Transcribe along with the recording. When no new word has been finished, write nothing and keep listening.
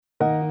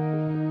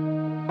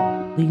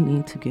we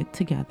need to get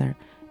together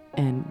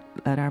and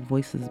let our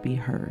voices be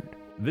heard.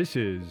 This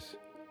is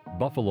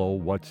Buffalo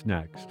What's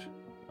Next.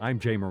 I'm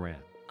Jay Moran.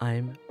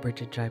 I'm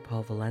Bridget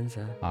Jaipal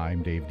Valenza.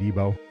 I'm Dave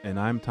Debo. And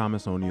I'm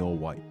Thomas O'Neill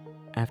White.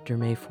 After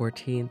May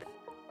 14th,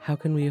 how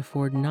can we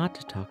afford not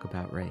to talk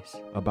about race?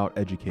 About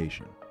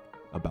education,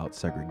 about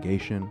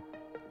segregation,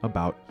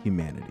 about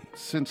humanity.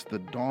 Since the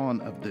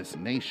dawn of this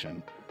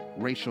nation,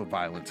 racial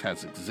violence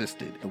has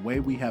existed. The way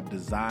we have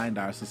designed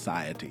our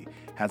society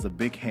has a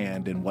big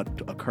hand in what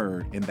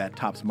occurred in that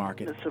Tops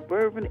Market. The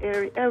suburban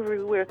area,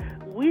 everywhere.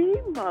 We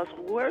must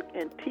work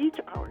and teach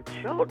our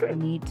children.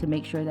 We need to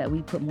make sure that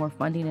we put more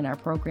funding in our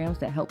programs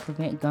that help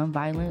prevent gun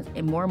violence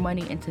and more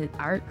money into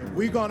art.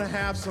 We're going to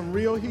have some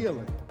real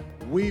healing.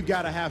 We've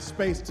got to have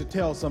space to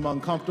tell some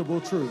uncomfortable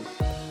truths.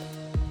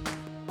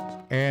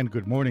 And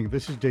good morning,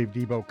 this is Dave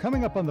Debo.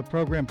 Coming up on the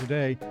program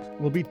today,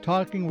 we'll be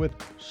talking with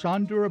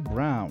Shondra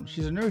Brown.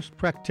 She's a nurse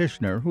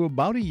practitioner who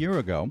about a year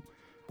ago,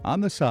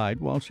 on the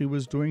side while she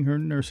was doing her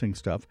nursing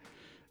stuff,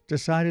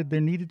 decided there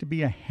needed to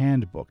be a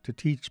handbook to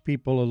teach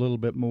people a little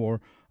bit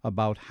more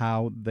about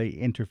how they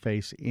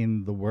interface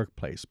in the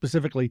workplace,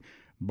 specifically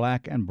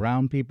black and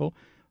brown people,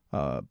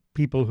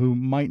 people who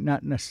might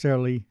not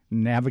necessarily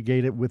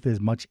navigate it with as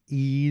much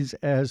ease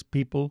as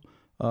people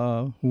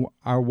who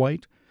are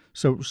white.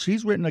 So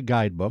she's written a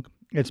guidebook.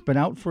 It's been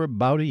out for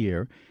about a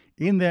year.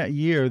 In that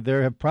year,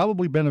 there have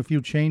probably been a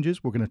few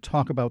changes. We're going to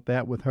talk about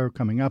that with her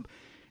coming up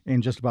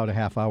in just about a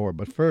half hour.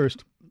 But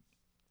first,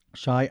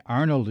 Shai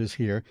Arnold is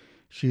here.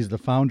 She's the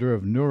founder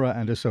of Nurah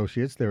and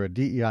Associates. They're a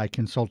DEI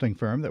consulting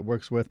firm that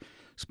works with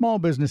small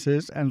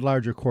businesses and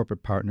larger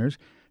corporate partners.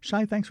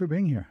 Shai, thanks for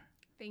being here.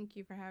 Thank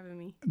you for having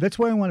me. That's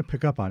why I want to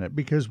pick up on it,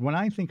 because when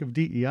I think of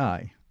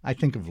DEI, I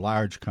think of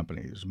large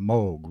companies,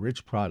 Moog,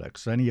 Rich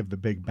Products, any of the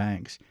big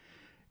banks.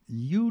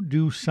 You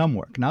do some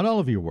work, not all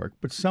of your work,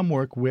 but some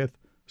work with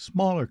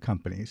smaller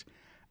companies.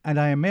 And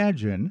I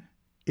imagine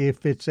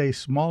if it's a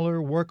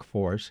smaller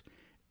workforce,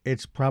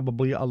 it's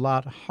probably a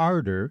lot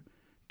harder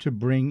to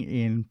bring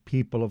in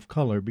people of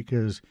color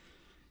because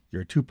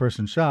you're a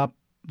two-person shop,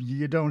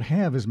 you don't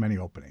have as many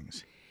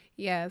openings.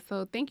 Yeah,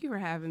 so thank you for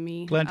having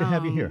me. Glad to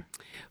have you here.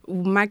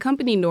 My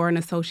company, Nurah and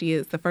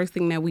Associates, the first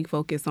thing that we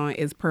focus on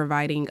is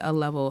providing a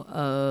level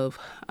of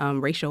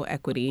racial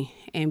equity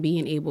and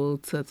being able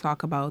to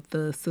talk about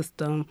the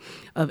system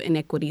of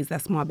inequities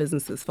that small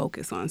businesses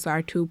focus on. So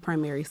our two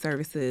primary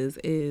services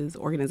is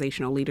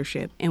organizational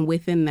leadership. And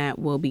within that,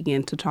 we'll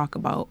begin to talk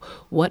about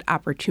what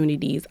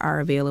opportunities are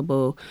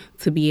available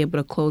to be able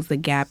to close the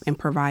gap and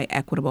provide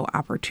equitable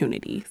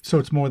opportunities. So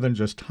it's more than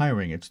just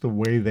hiring. It's the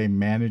way they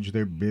manage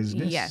their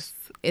business? Yes.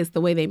 It's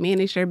the way they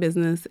manage their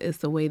business. It's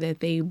the way that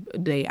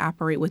they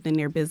operate within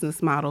their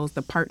business models,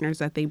 the partners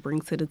that they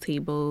bring to the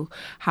table,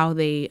 how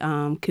they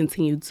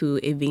continue to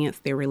advance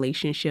their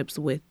relationships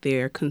with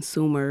their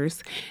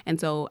consumers. And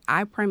so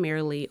I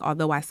primarily,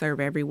 although I serve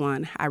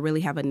everyone, I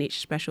really have a niche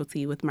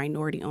specialty with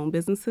minority-owned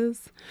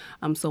businesses,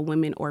 so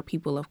women or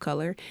people of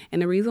color.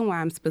 And the reason why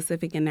I'm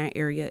specific in that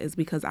area is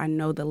because I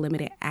know the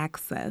limited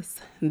access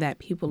that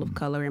people of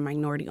color and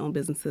minority-owned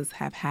businesses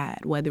have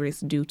had, whether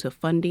it's due to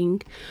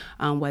funding,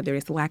 whether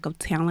it's lack of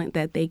talent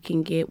that they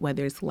can get,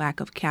 whether it's lack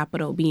of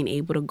capital, being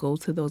able to go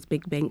to those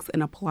big banks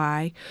and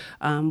apply,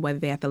 whether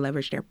they have to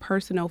leverage their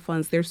personal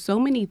funds. There's so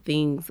many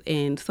things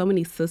and so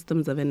many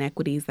systems of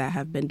inequities that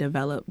have been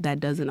developed that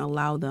doesn't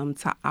allow them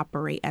to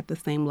operate at the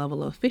same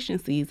level of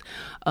efficiencies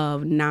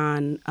of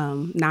non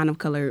of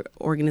color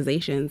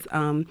organizations.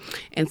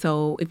 And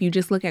so if you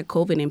just look at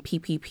COVID and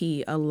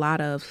PPP, a lot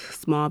of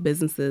small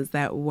businesses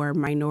that were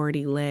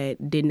minority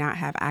led did not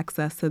have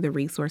access to the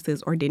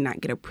resources or did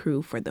not get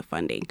approved for the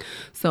funding.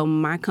 So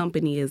my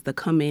company is to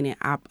come in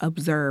and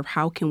observe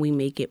how can we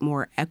make it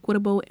more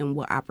equitable and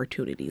what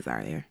opportunities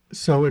are there.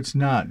 So it's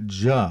not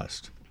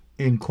just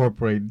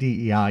incorporate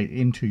DEI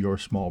into your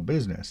small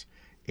business.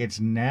 It's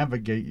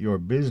navigate your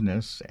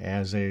business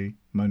as a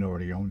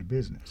minority-owned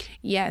business.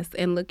 Yes,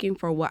 and looking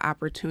for what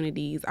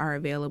opportunities are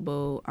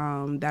available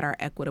that are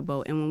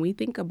equitable. And when we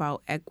think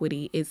about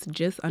equity, it's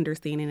just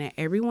understanding that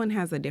everyone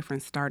has a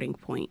different starting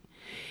point.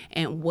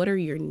 And what are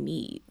your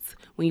needs?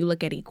 When you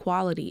look at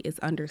equality, it's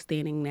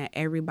understanding that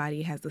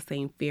everybody has the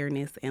same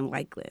fairness and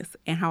likeness.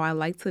 And how I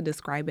like to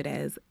describe it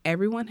as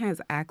everyone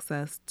has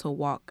access to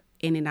walk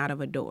in and out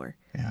of a door.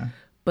 Yeah.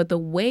 But the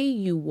way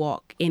you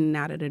walk in and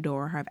out of the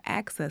door or have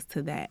access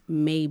to that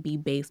may be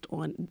based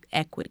on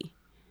equity.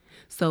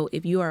 So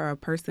if you are a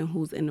person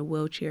who's in a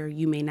wheelchair,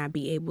 you may not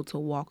be able to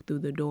walk through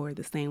the door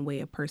the same way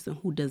a person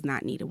who does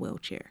not need a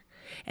wheelchair.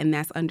 And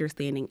that's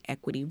understanding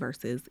equity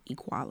versus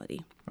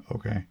equality.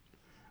 Okay.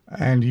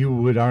 And you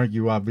would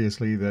argue,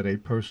 obviously, that a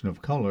person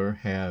of color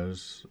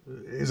is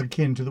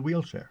akin to the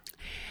wheelchair.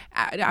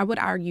 I would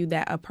argue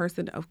that a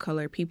person of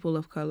color, people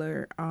of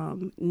color,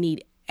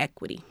 need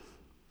equity.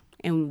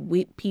 And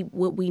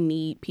what we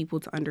need people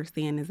to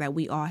understand is that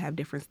we all have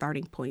different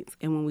starting points.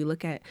 And when we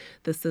look at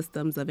the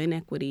systems of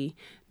inequity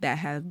that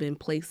have been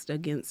placed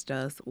against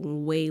us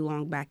way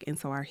long back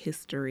into our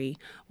history,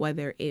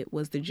 whether it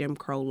was the Jim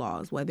Crow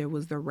laws, whether it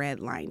was the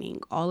redlining,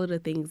 all of the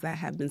things that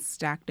have been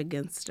stacked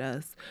against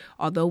us,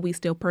 although we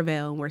still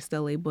prevail and we're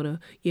still able to,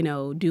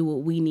 do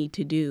what we need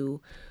to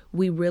do,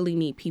 we really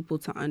need people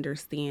to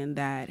understand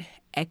that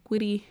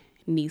equity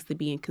needs to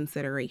be in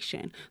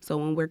consideration. So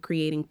when we're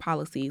creating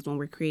policies, when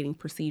we're creating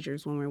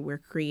procedures, when we're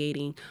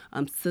creating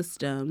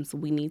systems,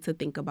 we need to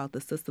think about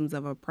the systems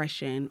of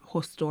oppression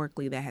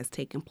historically that has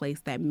taken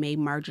place that may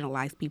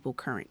marginalize people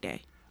current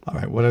day. All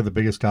right. What are the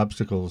biggest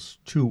obstacles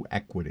to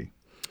equity?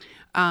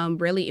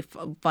 Really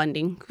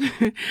funding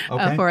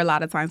for a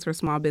lot of times for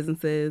small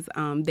businesses.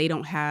 If they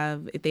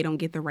don't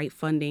get the right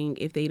funding,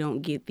 if they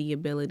don't get the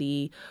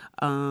ability,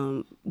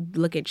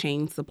 look at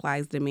chain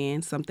supplies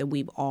demand, something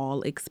we've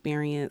all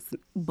experienced.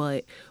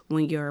 But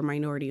when you're a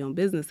minority owned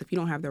business, if you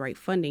don't have the right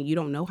funding, you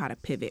don't know how to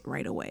pivot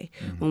right away.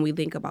 Mm-hmm. When we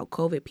think about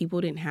COVID,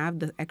 people didn't have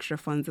the extra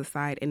funds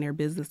aside in their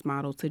business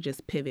model to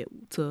just pivot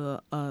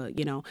to a,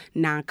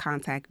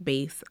 non-contact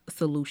based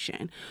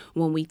solution.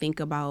 When we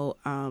think about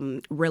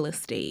real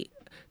estate,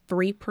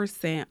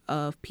 3%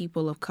 of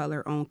people of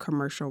color own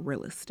commercial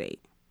real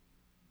estate.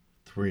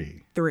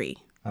 Three.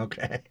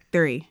 Okay.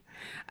 3.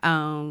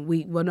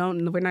 We're not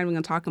even going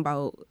to talk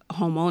about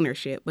home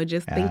ownership, but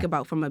just think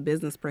about from a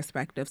business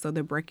perspective. So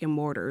the brick and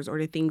mortars or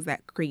the things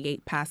that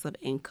create passive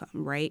income,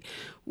 right?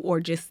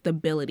 Or just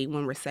stability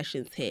when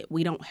recessions hit.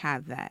 We don't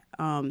have that.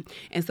 And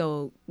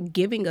so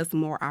giving us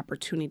more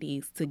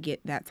opportunities to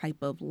get that type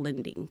of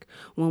lending.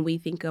 When we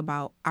think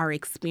about our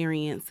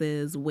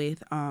experiences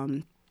with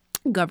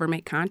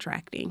government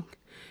contracting.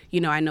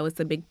 I know it's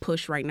a big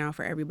push right now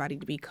for everybody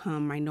to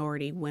become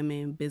minority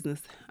women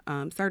business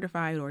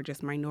certified or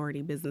just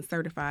minority business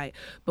certified.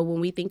 But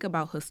when we think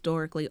about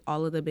historically,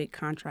 all of the big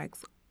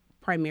contracts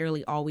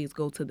primarily always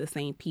go to the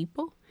same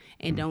people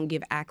and don't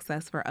give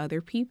access for other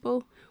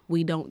people.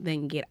 We don't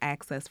then get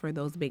access for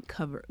those big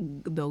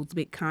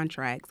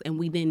contracts, and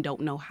we then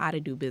don't know how to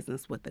do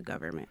business with the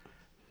government.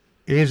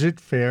 Is it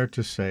fair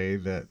to say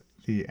that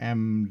the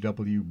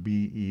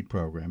MWBE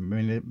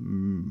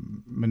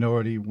program,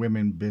 Minority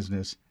Women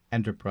Business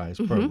Enterprise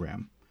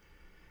Program,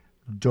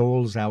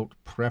 doles out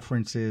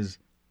preferences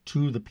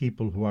to the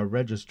people who are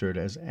registered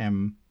as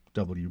MWBEs?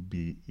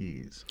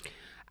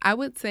 I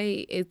would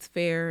say it's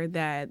fair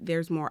that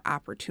there's more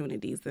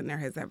opportunities than there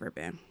has ever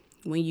been.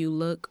 When you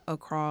look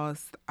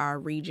across our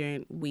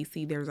region, we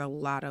see there's a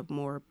lot of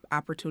more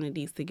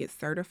opportunities to get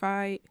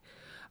certified.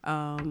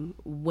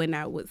 When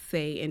I would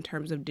say in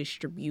terms of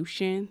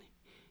distribution,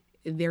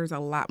 there's a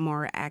lot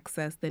more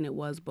access than it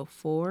was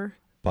before.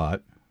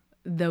 But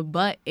the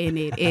but in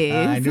it is...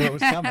 I knew it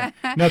was coming.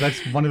 No,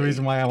 that's one of the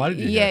reasons why I wanted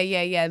you here.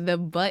 Yeah. The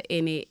but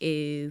in it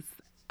is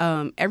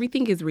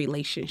everything is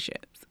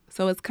relationships.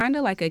 So it's kind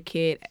of like a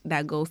kid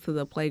that goes to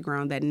the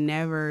playground that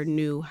never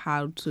knew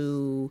how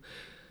to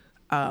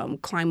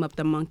climb up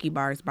the monkey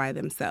bars by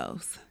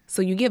themselves.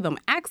 So you give them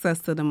access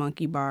to the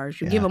monkey bars,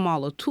 you give them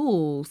all the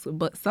tools,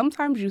 but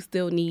sometimes you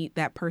still need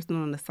that person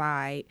on the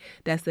side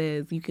that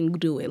says you can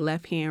do it.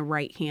 Left hand,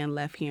 right hand,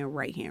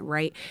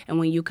 right? And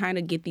when you kind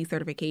of get these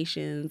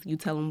certifications, you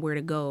tell them where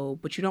to go,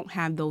 but you don't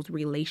have those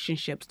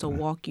relationships to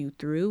walk you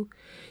through.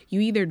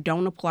 You either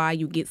don't apply,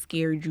 you get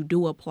scared, you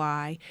do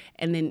apply,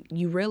 and then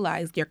you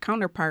realize your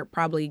counterpart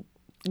probably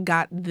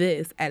got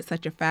this at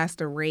such a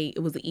faster rate.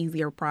 It was an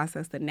easier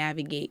process to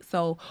navigate.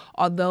 So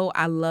although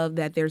I love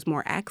that there's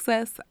more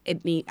access,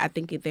 I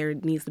think there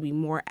needs to be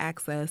more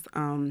access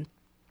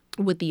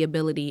with the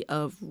ability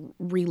of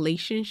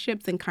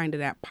relationships and kind of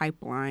that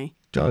pipeline.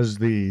 Does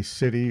the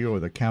city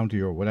or the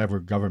county or whatever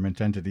government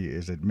entity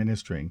is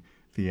administering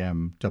the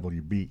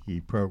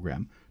MWBE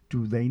program,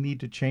 do they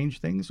need to change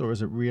things, or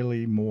is it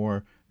really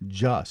more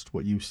just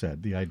what you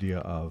said, the idea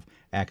of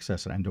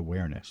access and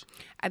awareness?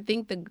 I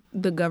think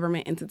the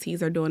government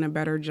entities are doing a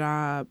better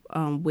job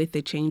with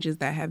the changes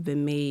that have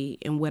been made.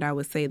 And what I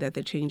would say that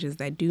the changes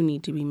that do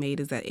need to be made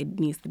is that it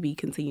needs to be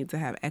continued to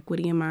have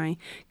equity in mind,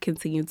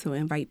 continue to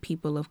invite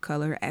people of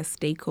color as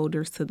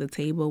stakeholders to the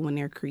table when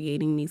they're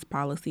creating these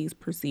policies,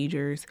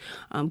 procedures,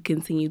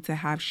 continue to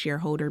have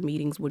shareholder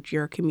meetings with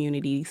your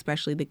community,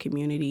 especially the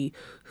community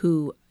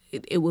who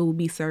it will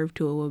be served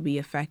to, it will be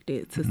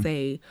affected, to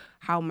say,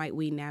 how might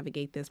we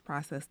navigate this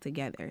process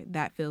together?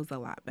 That feels a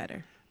lot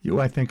better.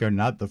 You, I think, are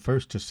not the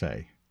first to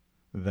say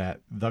that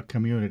the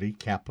community,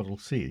 capital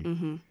C,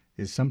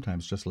 is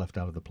sometimes just left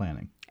out of the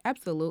planning.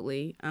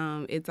 Absolutely.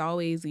 It's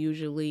always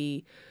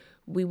usually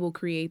we will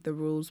create the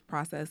rules,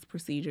 process,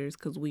 procedures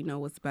because we know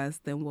what's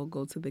best. Then we'll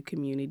go to the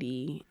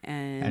community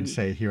and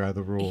say, here are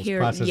the rules,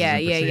 processes,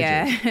 and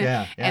procedures.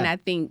 Yeah. And I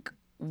think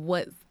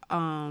what's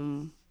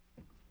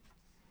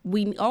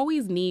we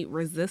always need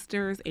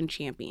resistors and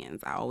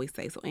champions, I always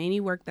say. So any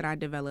work that I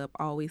develop,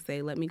 I always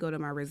say, let me go to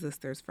my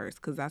resistors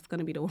first, because that's going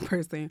to be the one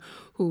person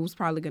who's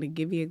probably going to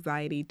give me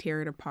anxiety,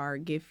 tear it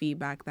apart, give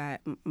feedback that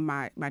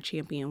my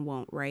champion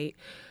won't, right?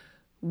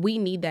 we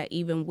need that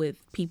even with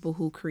people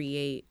who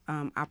create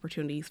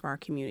opportunities for our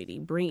community.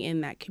 Bring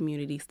in that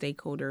community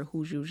stakeholder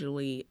who's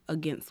usually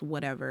against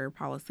whatever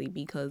policy,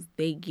 because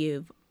they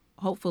give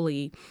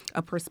hopefully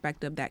a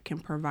perspective that can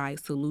provide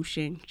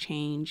solution,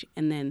 change.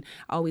 And then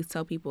I always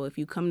tell people, if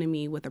you come to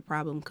me with a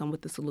problem, come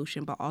with the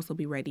solution, but also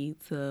be ready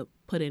to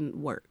put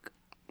in work.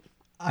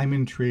 I'm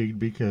intrigued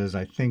because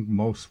I think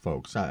most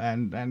folks,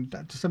 and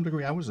to some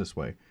degree I was this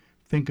way,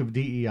 think of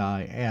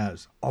DEI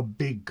as a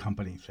big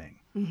company thing.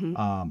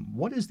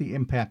 What is the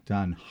impact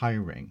on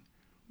hiring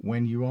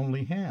when you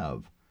only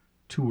have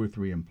 2 or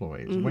 3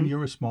 employees, when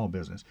you're a small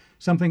business?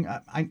 Something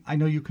I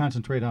know you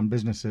concentrate on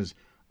businesses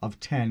of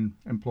 10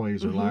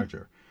 employees or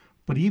larger,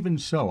 but even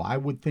so, I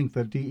would think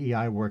that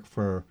DEI work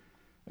for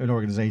an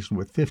organization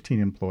with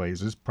 15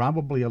 employees is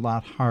probably a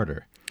lot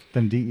harder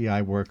than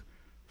DEI work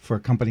for a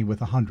company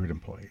with 100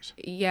 employees.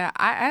 Yeah,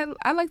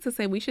 I like to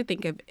say we should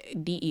think of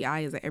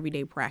DEI as an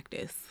everyday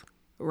practice.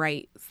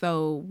 Right.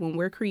 So when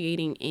we're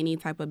creating any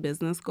type of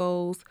business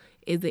goals,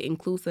 is it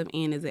inclusive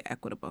and is it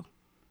equitable?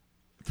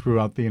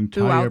 Throughout the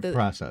entire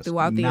process.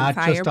 Throughout the not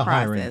entire just a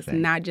process.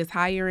 Thing. Not just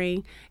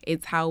hiring.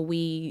 It's how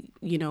we,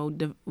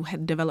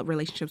 develop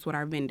relationships with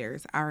our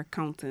vendors, our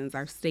accountants,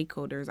 our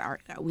stakeholders.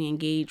 We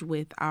engage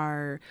with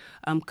our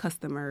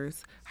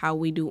customers, how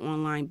we do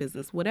online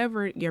business,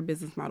 whatever your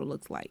business model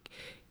looks like.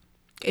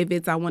 If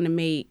it's I want to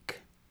make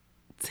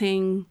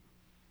 $10K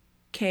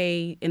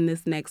in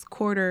this next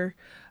quarter,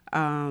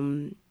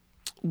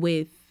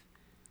 with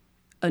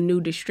a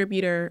new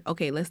distributor,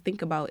 okay, let's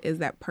think about, is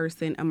that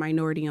person a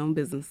minority-owned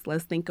business?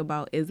 Let's think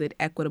about, is it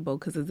equitable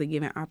because it's a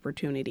given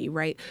opportunity,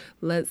 right?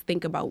 Let's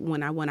think about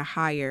when I want to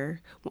hire.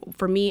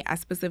 For me, I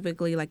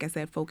specifically, like I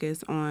said,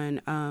 focus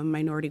on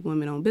minority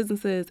women-owned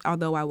businesses,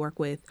 although I work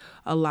with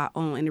a lot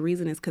on, and the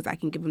reason is because I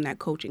can give them that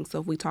coaching.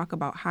 So if we talk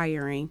about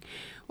hiring,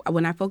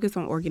 when I focus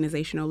on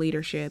organizational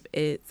leadership,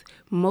 it's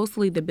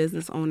mostly the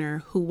business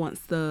owner who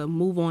wants to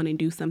move on and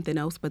do something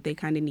else, but they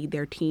kind of need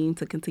their team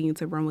to continue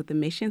to run with the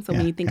mission. So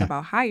when you think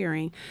about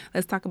hiring,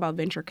 let's talk about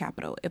venture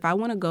capital. If I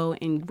want to go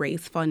and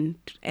raise funds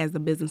as a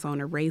business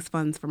owner, raise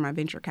funds for my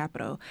venture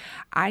capital,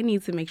 I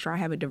need to make sure I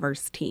have a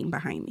diverse team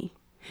behind me,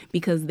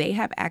 because they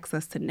have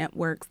access to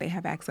networks, they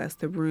have access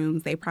to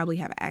rooms, they probably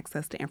have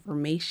access to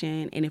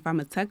information. And if I'm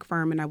a tech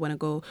firm and I want to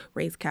go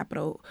raise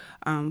capital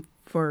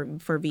for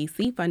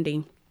VC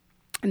funding,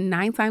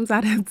 9 times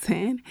out of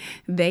 10,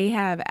 they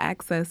have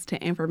access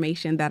to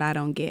information that I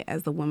don't get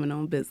as a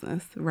woman-owned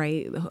business,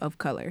 right, of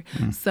color.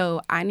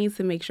 So I need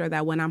to make sure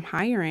that when I'm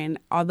hiring,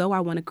 although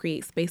I want to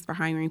create space for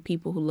hiring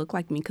people who look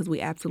like me, because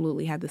we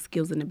absolutely have the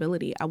skills and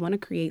ability, I want to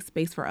create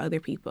space for other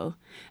people,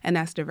 and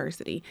that's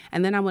diversity.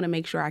 And then I want to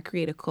make sure I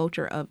create a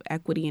culture of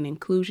equity and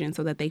inclusion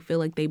so that they feel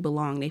like they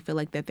belong, they feel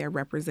like that they're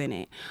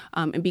represented.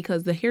 And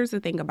because here's the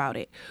thing about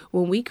it,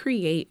 when we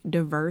create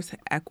diverse,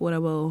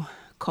 equitable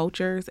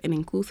cultures and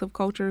inclusive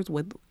cultures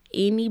with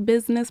any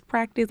business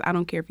practice, I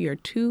don't care if you're a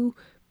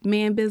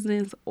 2-man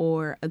business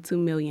or a 2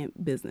 million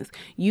business,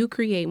 you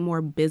create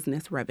more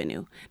business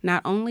revenue.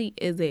 Not only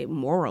is it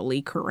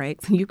morally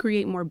correct, you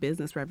create more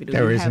business revenue.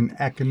 There's an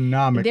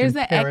economic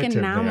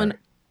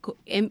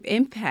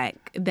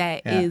impact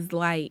that is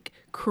like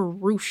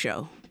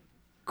crucial.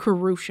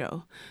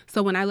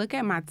 So when I look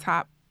at my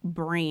top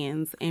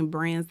brands and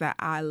brands that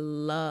I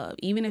love,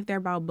 even if they're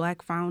about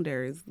Black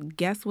founders,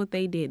 guess what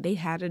they did? They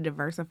had to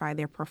diversify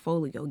their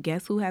portfolio.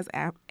 Guess who has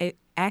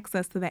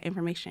access to that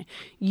information?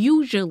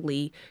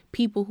 Usually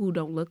people who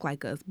don't look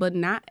like us, but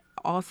not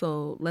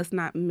also, let's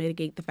not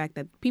mitigate the fact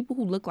that people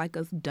who look like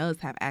us does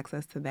have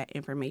access to that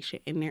information,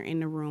 and they're in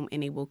the room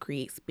and they will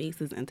create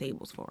spaces and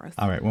tables for us.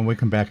 All right, when we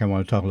come back, I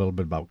want to talk a little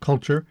bit about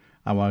culture.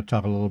 I want to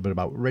talk a little bit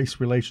about race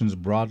relations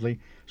broadly.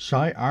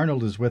 Shai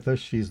Arnold is with us.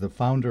 She's the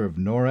founder of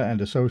Nurah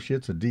and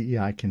Associates, a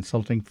DEI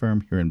consulting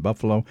firm here in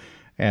Buffalo.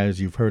 As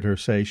you've heard her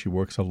say, she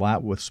works a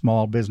lot with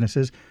small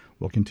businesses.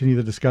 We'll continue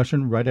the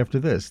discussion right after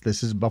this.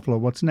 This is Buffalo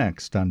What's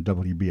Next on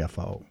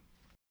WBFO.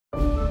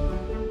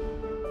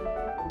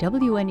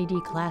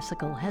 WNED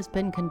Classical has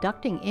been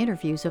conducting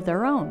interviews of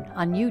their own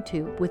on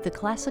YouTube with the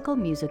classical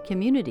music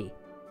community.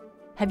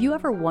 Have you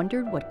ever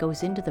wondered what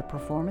goes into the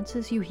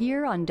performances you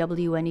hear on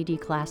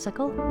WNED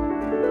Classical?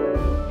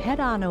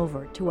 Head on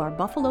over to our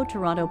Buffalo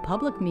Toronto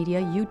Public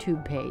Media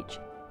YouTube page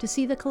to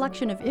see the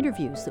collection of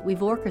interviews that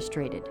we've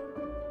orchestrated.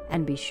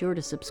 And be sure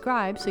to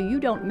subscribe so you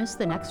don't miss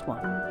the next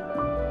one.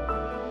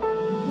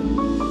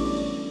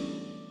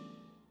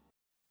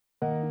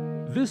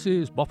 This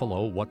is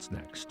Buffalo What's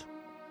Next,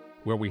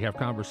 where we have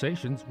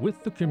conversations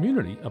with the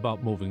community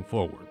about moving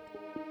forward.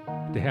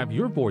 To have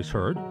your voice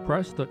heard,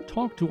 press the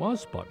Talk to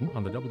Us button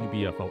on the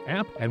WBFO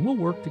app, and we'll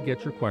work to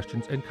get your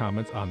questions and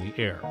comments on the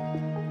air.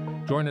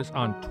 Join us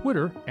on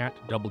Twitter at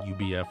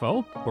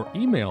WBFO or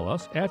email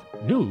us at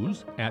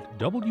news@wbfo.org.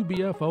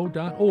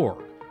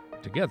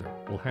 Together,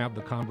 we'll have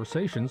the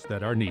conversations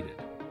that are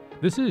needed.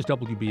 This is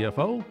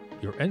WBFO,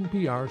 your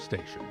NPR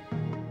station.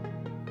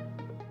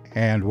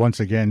 And once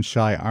again,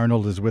 Shai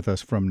Arnold is with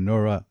us from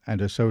Nurah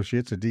and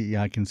Associates, a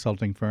DEI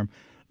consulting firm.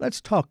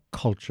 Let's talk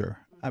culture.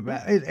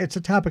 It's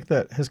a topic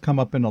that has come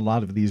up in a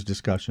lot of these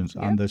discussions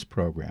on this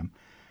program.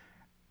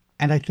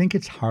 And I think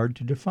it's hard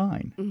to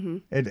define. Mm-hmm.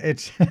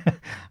 It's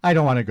I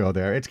don't want to go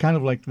there. It's kind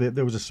of like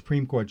there was a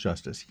Supreme Court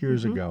justice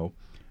years ago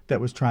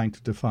that was trying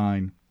to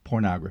define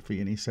pornography.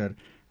 And he said,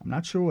 I'm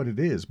not sure what it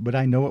is, but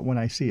I know it when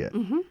I see it.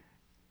 Mm-hmm.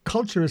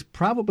 Culture is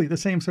probably the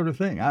same sort of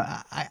thing.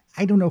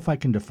 I don't know if I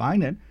can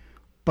define it,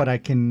 but I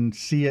can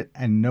see it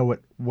and know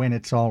it when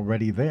it's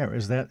already there.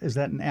 Is that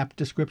an apt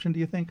description, do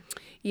you think?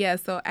 Yeah,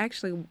 so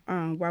actually,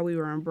 while we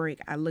were on break,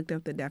 I looked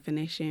up the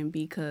definition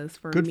because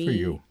for Good me, for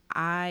you.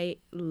 I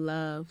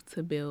love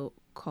to build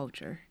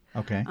culture.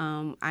 Okay.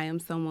 I am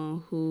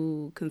someone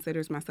who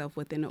considers myself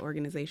within the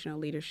organizational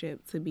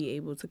leadership to be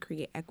able to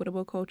create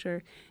equitable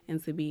culture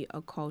and to be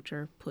a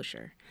culture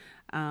pusher.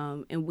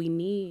 And we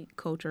need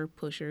culture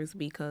pushers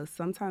because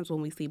sometimes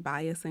when we see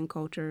bias in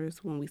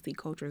cultures, when we see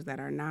cultures that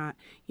are not,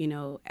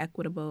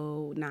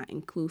 equitable, not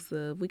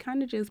inclusive, we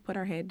kind of just put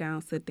our head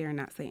down, sit there and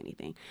not say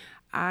anything.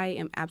 I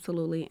am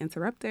absolutely an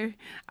interrupter.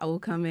 I will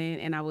come in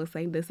and I will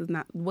say, this is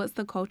not, what's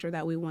the culture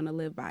that we want to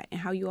live by?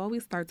 And how you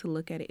always start to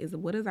look at it is,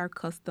 what is our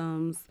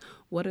customs?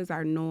 What is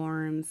our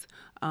norms?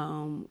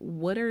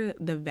 What are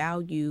the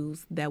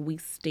values that we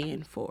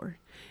stand for?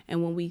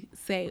 And when we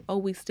say,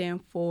 we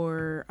stand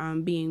for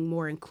being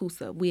more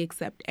inclusive, we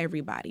accept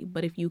everybody.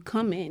 But if you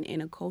come in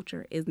a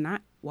culture is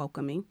not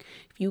welcoming,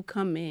 if you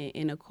come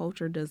in a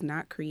culture does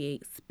not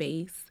create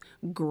space,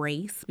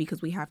 grace,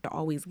 because we have to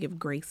always give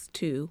grace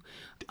too.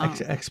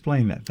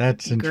 Explain that.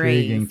 That's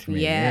intriguing grace, to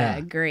me.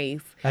 Yeah,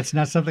 grace. That's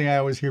not something I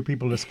always hear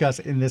people discuss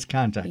in this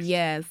context.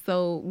 Yeah,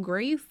 so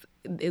grace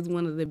is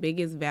one of the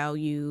biggest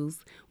values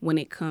when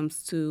it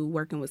comes to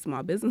working with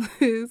small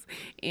businesses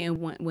and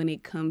when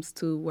it comes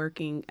to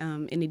working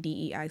in the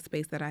DEI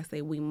space that I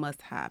say we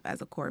must have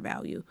as a core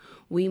value.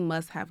 We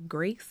must have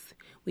grace,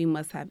 we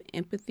must have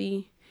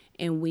empathy,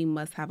 and we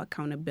must have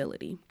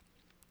accountability.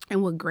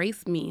 And what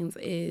grace means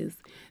is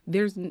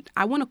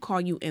I want to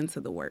call you into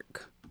the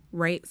work,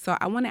 right? So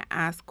I want to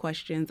ask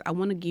questions. I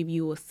want to give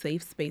you a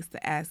safe space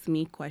to ask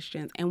me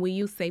questions. And we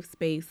use safe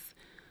space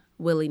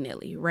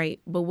willy-nilly, right?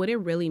 But what it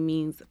really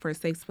means for a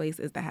safe space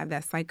is to have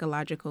that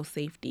psychological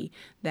safety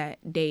that,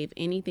 Dave,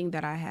 anything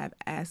that I have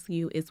asked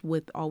you is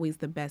with always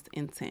the best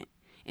intent.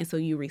 And so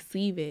you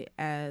receive it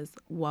as,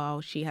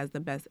 well, she has the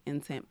best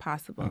intent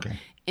possible. Okay.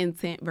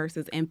 Intent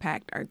versus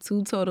impact are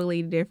two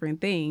totally different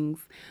things.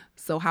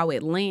 So how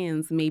it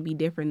lands may be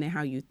different than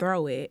how you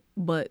throw it,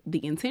 but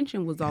the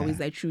intention was always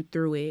that you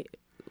threw it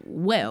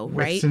well, with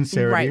right?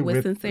 Sincerity, right,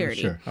 with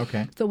sincerity. Sure,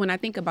 okay. So when I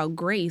think about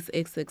grace,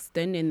 it's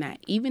extending that.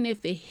 Even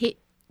if it hit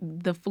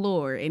the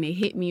floor and it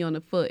hit me on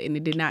the foot and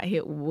it did not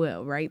hit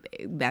well, right?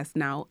 That's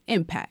now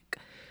impact.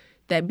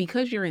 That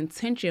because your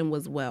intention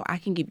was well, I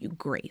can give you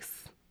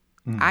grace.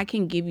 I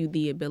can give you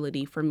the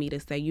ability for me to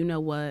say, you know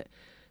what,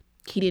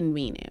 he didn't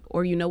mean it.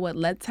 Or, you know what,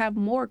 let's have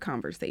more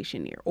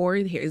conversation here. Or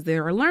is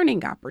there a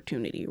learning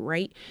opportunity,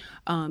 right?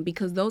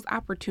 Because those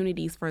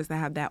opportunities for us to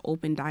have that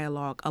open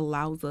dialogue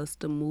allows us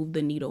to move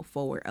the needle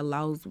forward,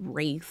 allows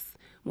race,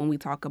 when we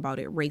talk about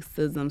it,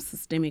 racism,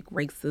 systemic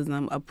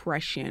racism,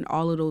 oppression,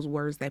 all of those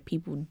words that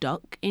people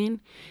duck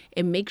in,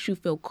 it makes you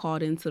feel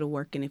called into the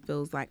work and it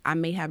feels like I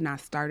may have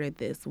not started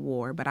this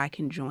war, but I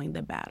can join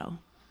the battle.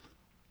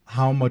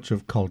 How much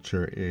of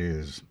culture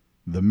is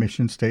the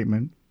mission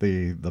statement,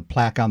 the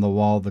plaque on the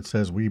wall that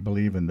says we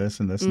believe in this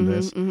and this and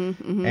this?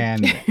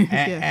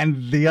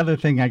 And the other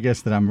thing I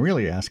guess that I'm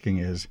really asking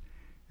is,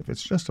 if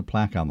it's just a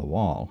plaque on the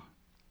wall,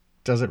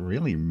 does it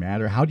really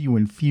matter? How do you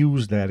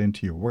infuse that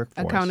into your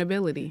workforce?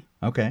 Accountability.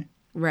 Okay.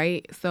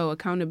 Right? So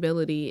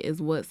accountability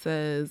is what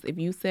says, if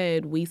you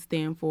said we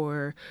stand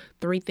for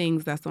 3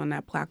 things that's on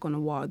that plaque on the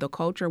wall, the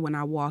culture when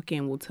I walk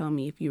in will tell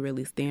me if you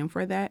really stand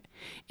for that.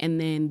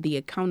 And then the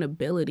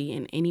accountability,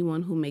 and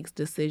anyone who makes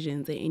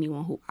decisions and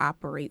anyone who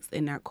operates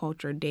in that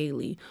culture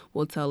daily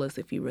will tell us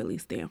if you really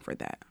stand for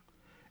that.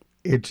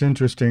 It's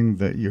interesting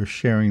that you're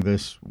sharing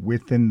this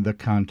within the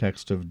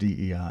context of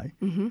DEI.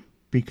 Mm-hmm.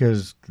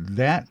 Because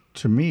that,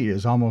 to me,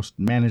 is almost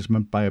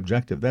management by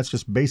objective. That's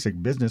just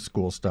basic business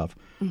school stuff,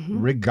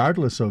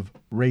 regardless of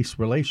race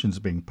relations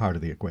being part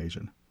of the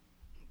equation.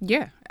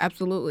 Yeah,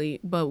 absolutely.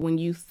 But when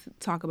you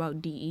talk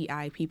about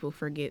DEI, people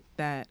forget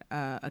that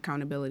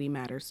accountability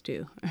matters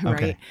too, right?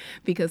 Okay.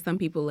 Because some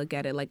people look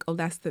at it like, oh,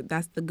 that's the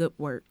good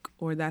work,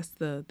 or that's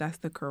the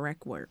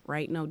correct work,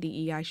 right? No,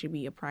 DEI should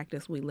be a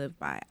practice we live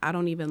by. I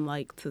don't even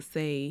like to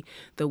say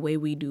the way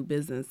we do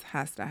business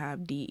has to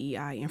have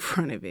DEI in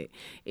front of it.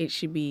 It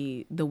should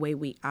be the way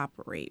we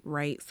operate,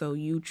 right? So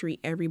you treat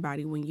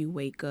everybody when you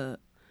wake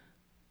up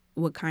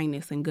with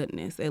kindness and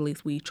goodness. At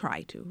least we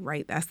try to,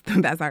 right? That's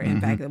our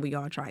impact, that we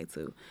all try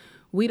to.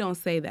 We don't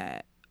say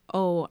that,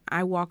 oh,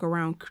 I walk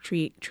around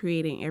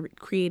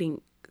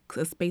creating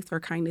a space for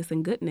kindness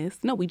and goodness.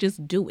 No, we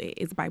just do it.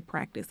 It's by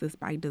practice. It's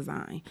by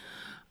design.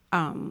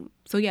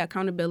 So yeah,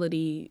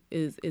 accountability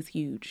is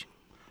huge.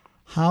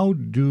 How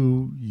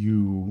do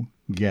you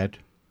get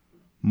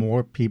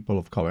more people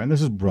of color? And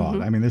this is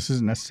broad. I mean, this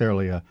isn't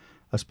necessarily a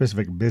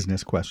specific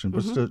business question,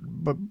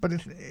 but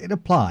it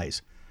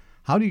applies.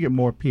 How do you get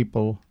more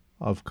people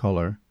of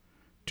color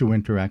to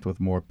interact with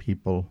more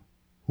people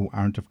who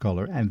aren't of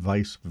color, and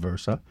vice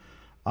versa.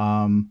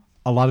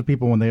 A lot of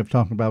people, when they have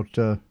talked about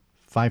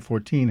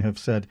 514, have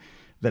said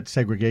that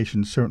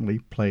segregation certainly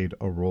played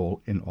a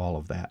role in all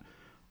of that.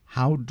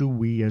 How do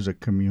we as a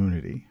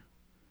community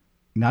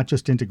not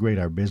just integrate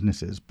our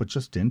businesses, but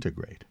just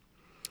integrate?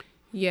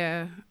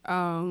 Yeah.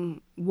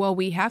 Well,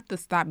 we have to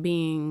stop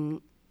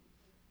being...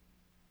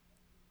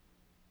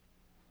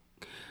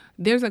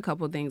 There's a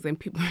couple things, and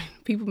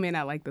people may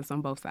not like this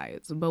on both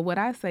sides, but what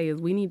I say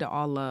is we need to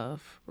all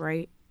love,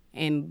 right?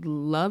 And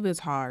love is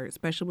hard,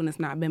 especially when it's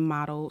not been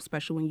modeled,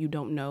 especially when you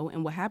don't know.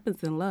 And what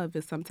happens in love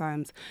is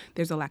sometimes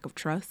there's a lack of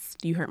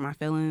trust. You hurt my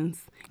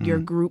feelings. Your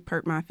group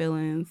hurt my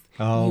feelings.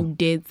 You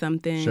did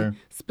something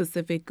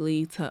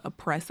specifically to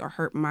oppress or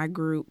hurt my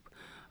group.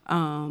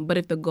 But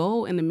if the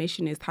goal and the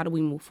mission is how do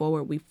we move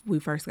forward, we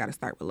first got to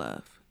start with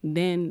love.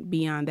 Then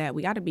beyond that,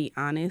 we got to be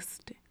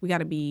honest. We got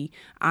to be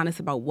honest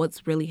about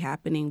what's really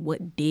happening,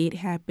 what did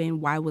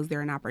happen, why was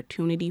there an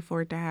opportunity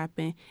for it to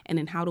happen, and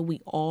then how do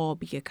we all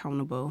be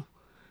accountable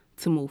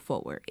to move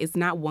forward. It's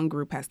not one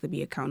group has to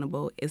be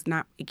accountable. It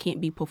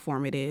can't be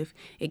performative.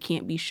 It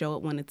can't be show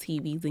up when the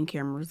TVs and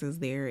cameras is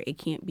there. It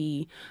can't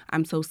be,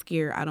 I'm so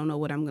scared, I don't know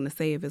what I'm going to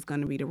say if it's going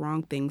to be the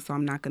wrong thing, so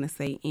I'm not going to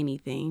say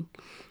anything.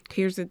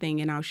 Here's the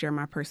thing, and I'll share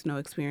my personal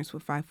experience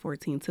with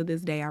 514. To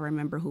this day, I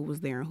remember who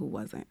was there and who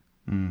wasn't.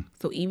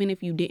 So even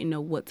if you didn't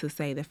know what to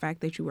say, the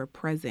fact that you were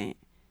present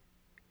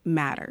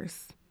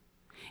matters.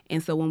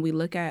 And so when we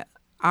look at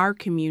our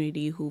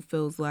community who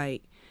feels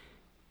like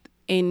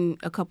in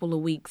a couple of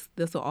weeks,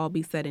 this will all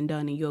be said and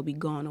done and you'll be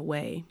gone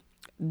away,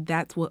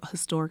 that's what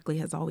historically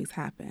has always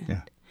happened.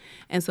 Yeah.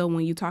 And so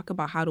when you talk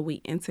about how do we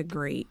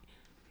integrate,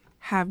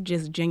 have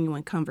just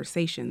genuine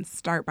conversations,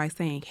 start by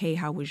saying, hey,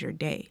 how was your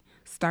day?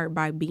 Start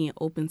by being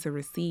open to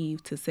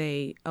receive, to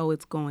say, oh,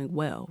 it's going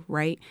well,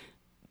 right?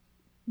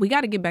 We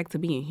got to get back to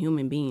being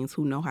human beings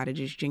who know how to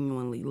just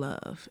genuinely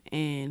love.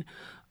 And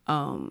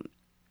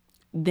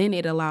then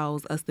it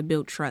allows us to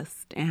build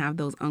trust and have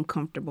those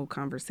uncomfortable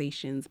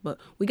conversations. But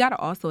we got to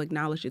also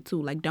acknowledge it,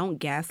 too. Like, don't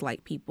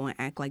gaslight people and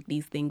act like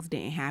these things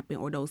didn't happen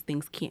or those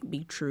things can't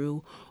be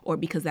true or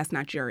because that's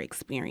not your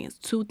experience.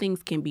 Two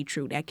things can be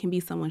true. That can be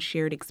someone's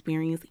shared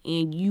experience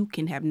and you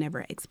can have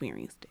never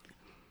experienced it.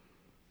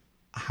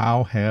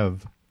 How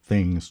have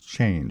things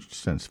changed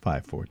since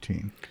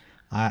 514?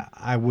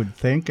 I would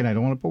think, and I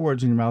don't want to put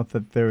words in your mouth,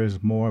 that there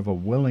is more of a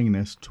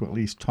willingness to at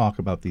least talk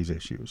about these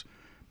issues.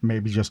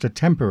 Maybe just a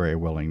temporary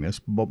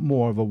willingness, but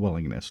more of a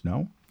willingness,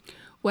 no?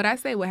 What I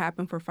say what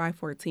happened for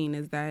 514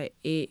 is that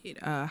it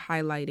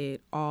highlighted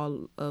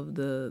all of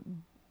the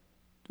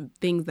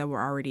things that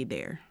were already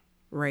there,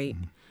 right?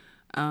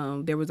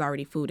 Mm-hmm. There was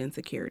already food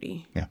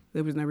insecurity. Yeah.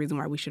 There was no reason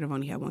why we should have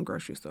only had one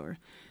grocery store.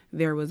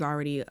 There was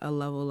already a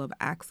level of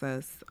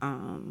access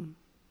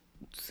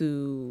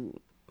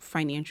to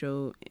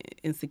financial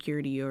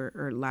insecurity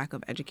or lack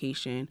of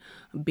education,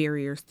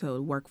 barriers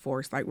to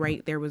workforce. Like,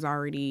 right, there was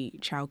already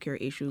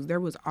childcare issues. There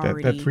was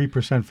already... That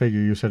 3% figure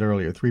you said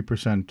earlier,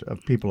 3%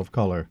 of people of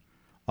color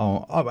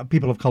own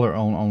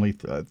only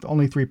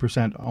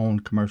 3% own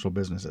commercial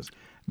businesses.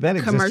 That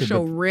existed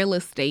commercial real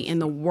estate in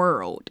the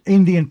world.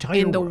 In the entire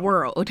world. In the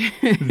world.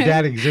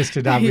 That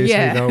existed,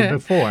 obviously, though,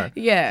 before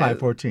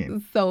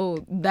 514.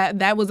 So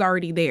that was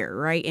already there,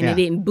 right? And it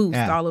didn't boost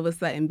all of a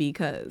sudden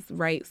because,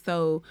 right?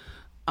 So...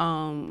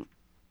 all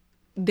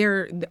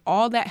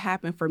that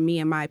happened for me,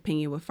 in my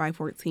opinion, with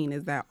 514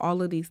 is that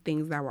all of these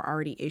things that were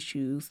already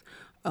issues,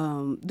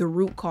 the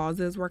root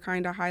causes were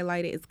kind of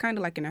highlighted. It's kind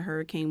of like in a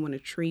hurricane when a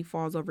tree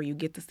falls over, you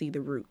get to see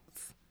the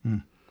roots.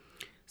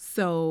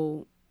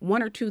 So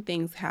one or two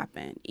things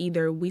happen.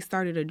 Either we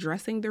started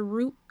addressing the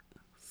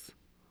roots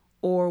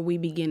or we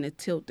begin to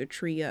tilt the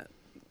tree up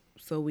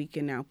so we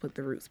can now put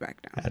the roots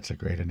back down. That's a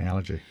great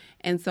analogy.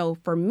 And so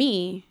for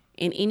me,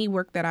 in any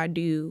work that I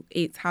do,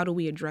 it's how do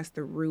we address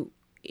the root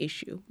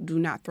issue? Do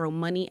not throw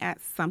money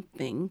at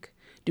something.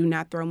 Do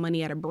not throw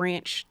money at a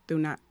branch. Do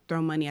not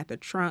throw money at the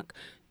trunk.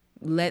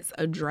 Let's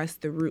address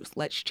the roots.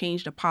 Let's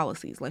change the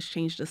policies. Let's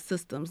change the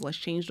systems. Let's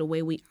change the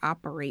way we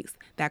operate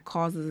that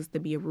causes us to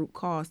be a root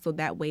cause. So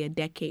that way, a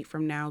decade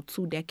from now,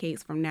 2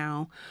 decades from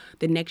now,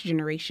 the next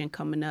generation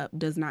coming up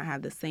does not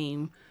have the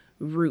same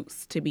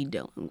roots to be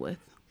dealing with.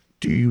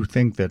 Do you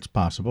think that's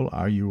possible?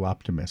 Are you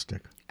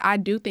optimistic? I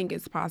do think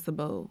it's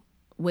possible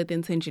with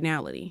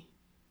intentionality.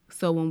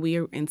 So when we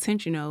are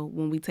intentional,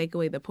 when we take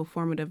away the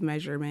performative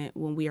measurement,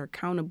 when we are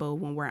accountable,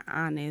 when we're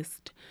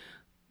honest,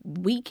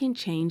 we can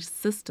change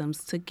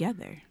systems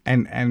together.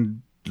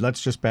 And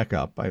let's just back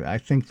up. I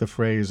think the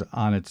phrase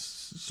on its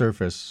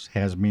surface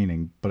has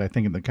meaning, but I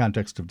think in the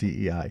context of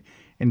DEI,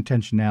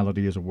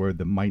 intentionality is a word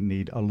that might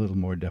need a little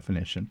more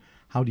definition.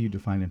 How do you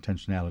define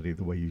intentionality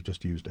the way you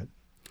just used it?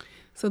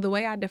 So the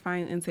way I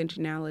define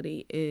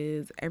intentionality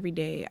is every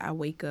day I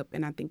wake up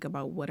and I think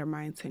about what are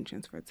my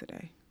intentions for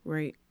today,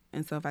 right?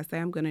 And so if I say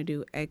I'm going to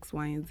do X,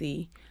 Y, and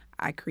Z,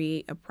 I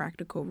create a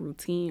practical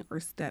routine or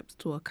steps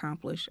to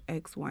accomplish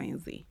X, Y, and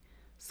Z.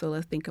 So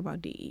let's think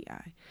about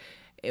DEI,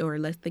 or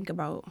let's think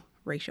about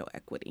racial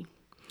equity.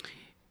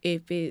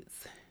 If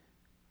it's,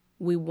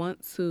 we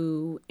want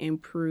to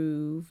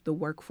improve the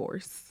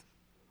workforce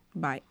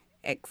by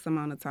X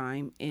amount of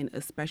time in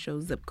a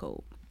special zip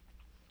code.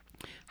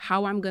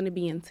 How I'm going to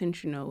be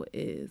intentional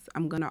is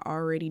I'm going to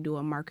already do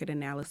a market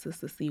analysis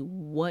to see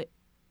what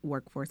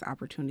workforce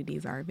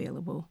opportunities are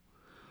available,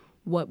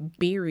 what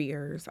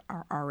barriers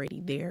are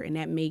already there, and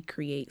that may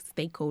create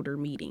stakeholder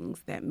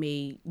meetings, that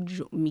may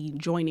me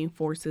joining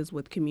forces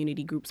with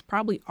community groups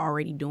probably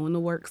already doing the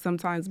work.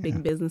 Sometimes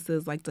big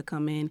businesses like to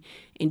come in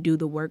and do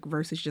the work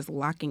versus just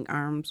locking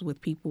arms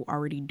with people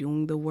already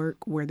doing the work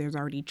where there's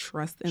already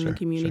trust in the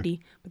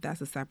community, but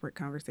that's a separate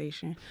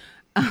conversation.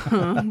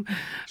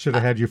 Should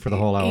have had you for the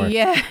whole hour.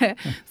 Yeah.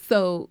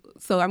 So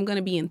I'm going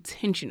to be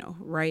intentional,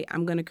 right?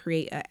 I'm going to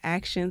create an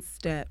action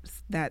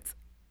steps that's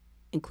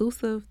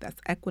inclusive, that's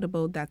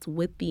equitable, that's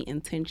with the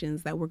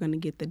intentions that we're going to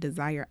get the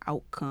desired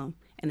outcome.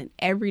 And then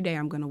every day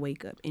I'm going to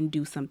wake up and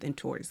do something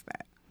towards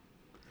that.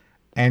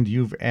 And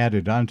you've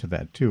added on to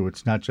that, too.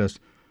 It's not just,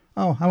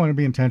 oh, I want to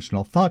be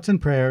intentional. Thoughts and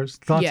prayers.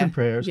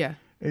 Yeah.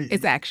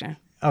 It's action.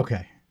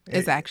 Okay.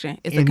 It's action.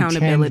 It's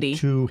accountability.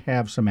 Intend to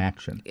have some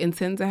action.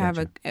 Intend to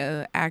have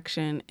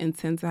action.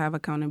 Intend to have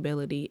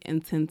accountability.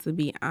 Intend to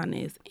be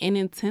honest. And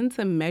intend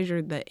to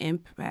measure the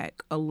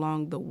impact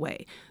along the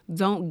way.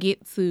 Don't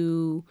get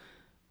to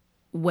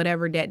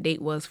whatever that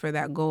date was for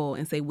that goal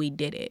and say we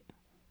did it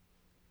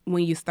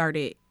when you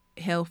started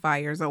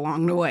hellfires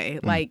along the way.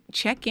 Like,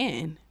 check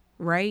in,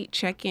 right?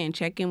 Check in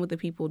with the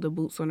people, the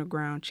boots on the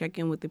ground. Check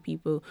in with the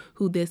people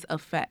who this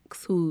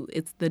affects, who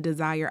it's the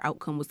desired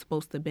outcome was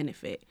supposed to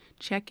benefit.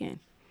 Check in.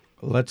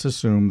 Let's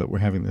assume that we're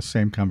having the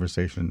same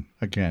conversation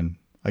again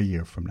a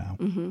year from now.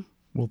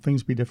 Will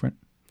things be different?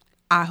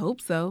 I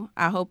hope so.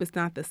 I hope it's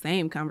not the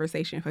same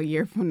conversation a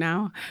year from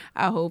now.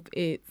 I hope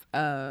it's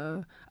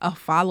a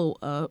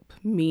follow-up,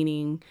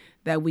 meaning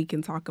that we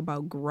can talk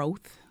about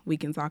growth. We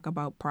can talk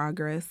about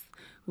progress.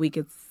 We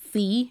could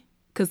see,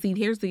 because see,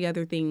 here's the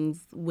other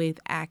things with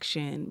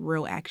action,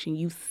 real action.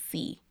 You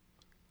see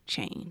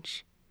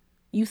change.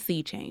 You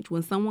see change.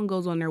 When someone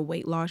goes on their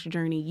weight loss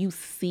journey, you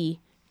see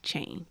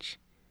change.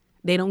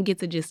 They don't get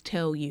to just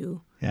tell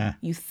you. Yeah.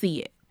 You see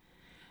it.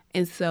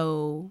 And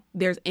so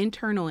there's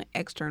internal and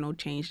external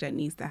change that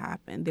needs to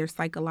happen. There's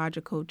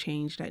psychological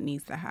change that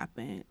needs to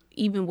happen,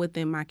 even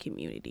within my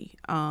community.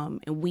 And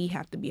we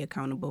have to be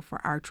accountable for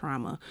our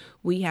trauma.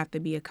 We have to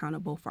be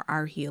accountable for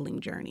our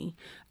healing journey.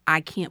 I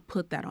can't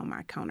put that on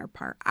my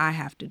counterpart. I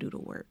have to do the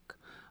work.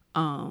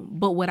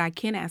 But what I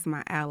can ask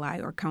my ally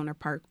or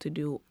counterpart to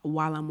do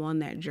while I'm on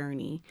that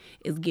journey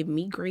is give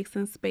me grace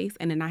and space,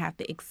 and then I have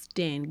to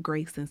extend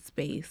grace and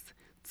space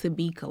to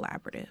be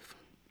collaborative.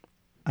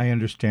 I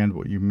understand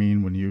what you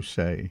mean when you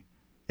say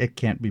it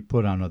can't be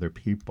put on other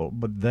people,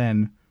 but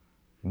then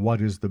what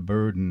is the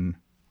burden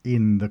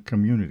in the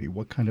community?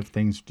 What kind of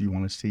things do you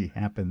want to see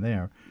happen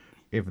there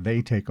if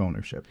they take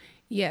ownership?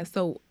 Yeah,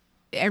 so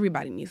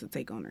everybody needs to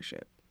take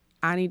ownership.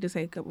 I need to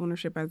take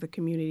ownership as a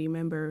community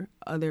member.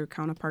 Other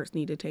counterparts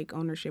need to take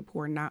ownership who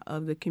are not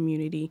of the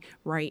community,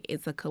 right?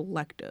 It's a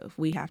collective.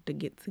 We have to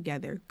get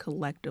together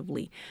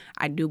collectively.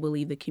 I do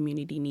believe the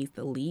community needs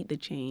to lead the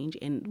change.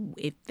 And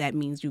if that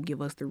means you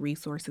give us the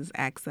resources,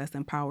 access,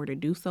 and power to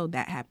do so,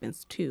 that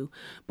happens too.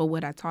 But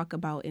what I talk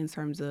about in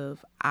terms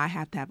of I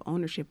have to have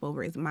ownership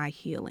over is my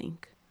healing.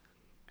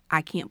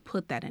 I can't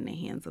put that in the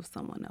hands of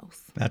someone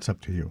else. That's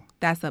up to you.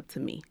 That's up to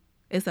me.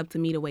 It's up to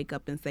me to wake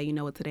up and say, you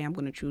know what, today I'm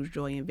going to choose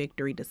joy and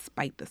victory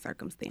despite the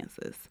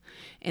circumstances.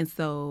 And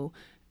so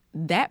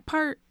that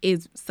part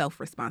is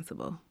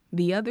self-responsible.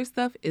 The other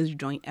stuff is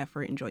joint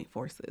effort and joint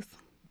forces.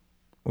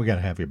 We got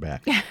to have you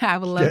back. I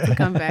would love to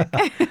come back.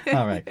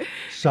 All right.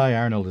 Shai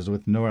Arnold is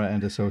with Nurah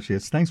and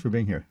Associates. Thanks for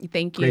being here.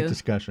 Thank you. Great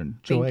discussion.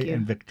 Joy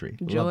and victory.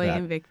 Joy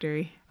and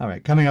victory. All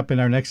right. Coming up in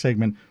our next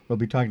segment, we'll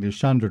be talking to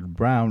Shondra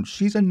Brown.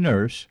 She's a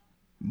nurse,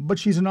 but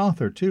she's an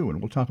author, too, and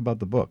we'll talk about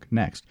the book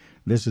next.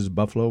 This is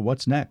Buffalo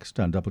What's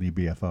Next on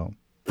WBFO.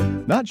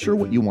 Not sure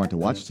what you want to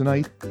watch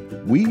tonight?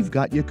 We've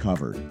got you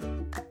covered.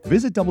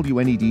 Visit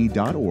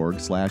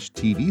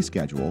WNED.org/TV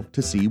schedule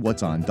to see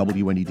what's on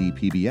WNED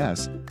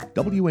PBS,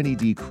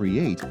 WNED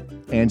Create,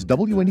 and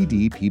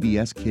WNED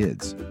PBS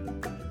Kids.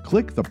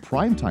 Click the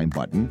Primetime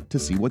button to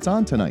see what's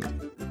on tonight.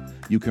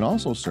 You can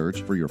also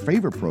search for your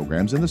favorite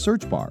programs in the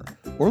search bar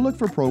or look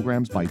for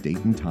programs by date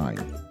and time.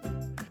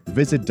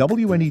 Visit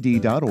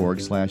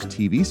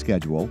WNED.org/TV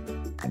schedule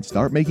and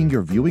start making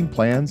your viewing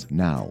plans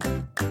now.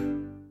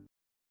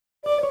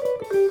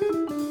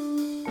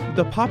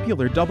 The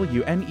popular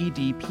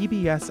WNED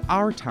PBS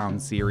Our Town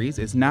series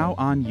is now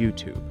on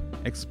YouTube.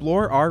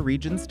 Explore our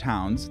region's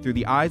towns through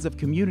the eyes of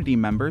community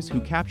members who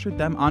captured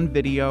them on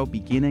video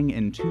beginning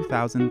in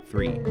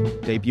 2003.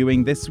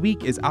 Debuting this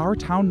week is Our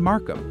Town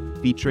Markham,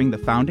 featuring the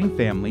founding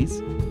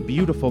families,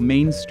 beautiful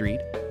Main Street,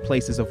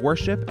 places of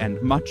worship,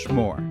 and much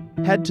more.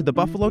 Head to the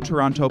Buffalo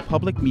Toronto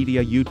Public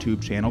Media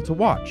YouTube channel to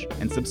watch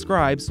and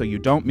subscribe so you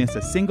don't miss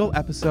a single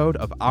episode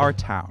of Our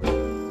Town.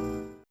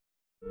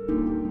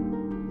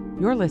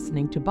 You're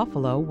listening to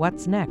Buffalo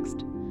What's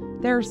Next.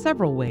 There are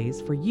several ways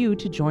for you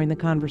to join the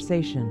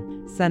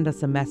conversation. Send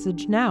us a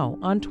message now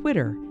on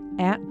Twitter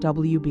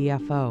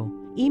 @WBFO.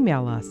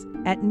 Email us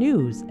at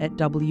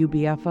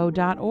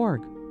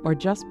news@wbfo.org, or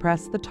just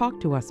press the Talk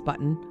to Us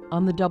button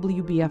on the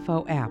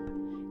WBFO app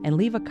and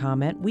leave a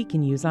comment we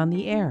can use on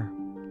the air.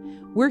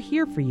 We're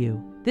here for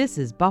you. This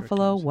is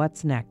Buffalo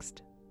What's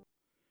Next.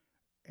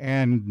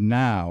 And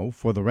now,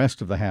 for the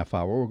rest of the half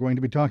hour, we're going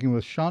to be talking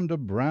with Shondra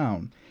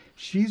Brown.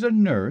 She's a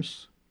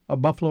nurse, a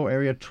Buffalo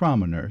area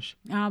trauma nurse.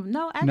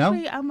 No,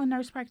 actually, I'm a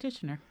nurse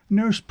practitioner.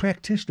 Nurse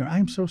practitioner.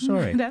 I'm so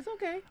sorry. That's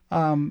okay.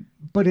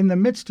 But in the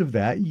midst of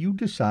that, you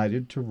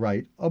decided to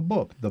write a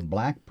book, The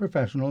Black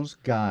Professional's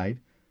Guide,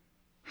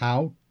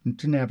 How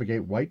to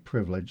Navigate White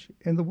Privilege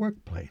in the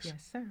Workplace.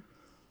 Yes, sir.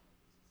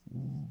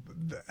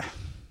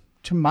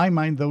 To my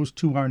mind, those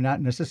two are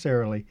not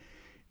necessarily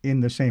in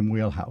the same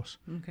wheelhouse.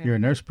 Okay. You're a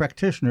nurse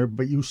practitioner,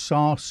 but you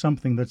saw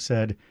something that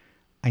said,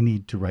 I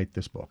need to write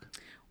this book.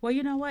 Well,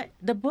 you know what?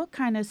 The book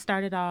kind of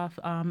started off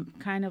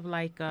kind of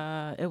like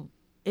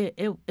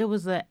it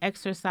was an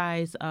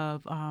exercise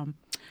of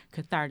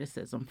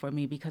catharticism for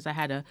me, because I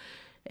had a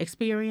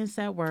experience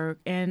at work,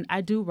 and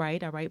I do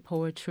write. I write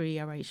poetry.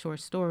 I write short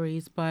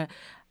stories, but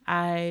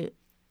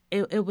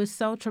it was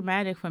so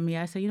traumatic for me.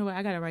 I said, you know what?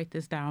 I got to write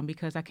this down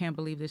because I can't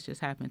believe this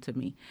just happened to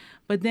me.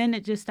 But then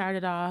it just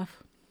started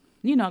off,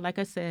 like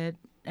I said,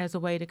 as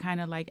a way to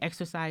kind of like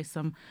exercise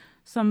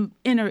some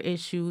inner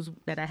issues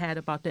that I had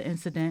about the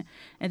incident.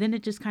 And then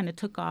it just kind of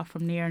took off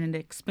from there and it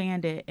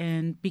expanded.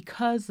 And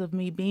because of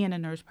me being a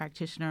nurse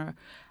practitioner,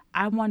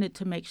 I wanted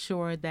to make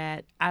sure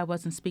that I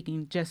wasn't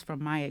speaking just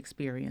from my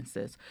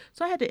experiences.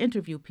 So I had to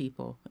interview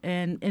people.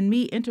 And in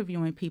me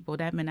interviewing people,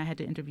 that meant I had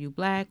to interview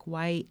Black,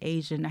 white,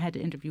 Asian. I had to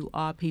interview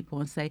all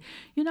people and say,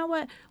 you know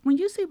what, when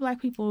you see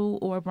Black people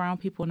or brown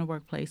people in the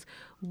workplace,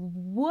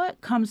 what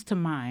comes to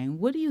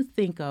mind? What do you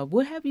think of?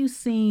 What have you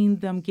seen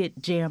them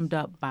get jammed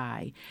up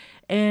by?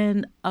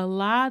 And a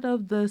lot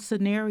of the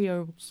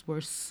scenarios were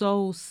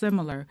so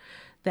similar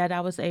that I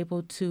was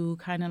able to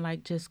kind of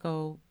like just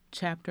go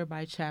chapter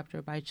by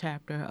chapter by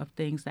chapter of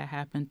things that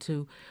happen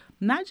to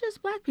not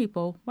just Black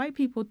people, white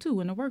people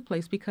too in the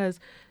workplace, because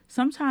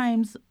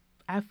sometimes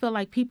I feel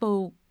like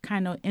people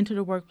kind of enter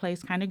the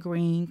workplace kind of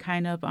green,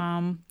 kind of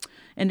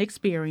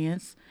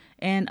inexperienced,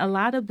 and a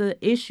lot of the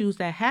issues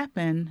that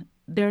happen,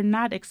 they're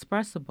not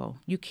expressible.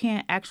 You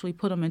can't actually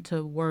put them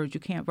into words. You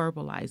can't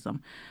verbalize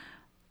them.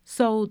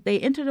 So they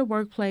enter the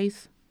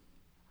workplace,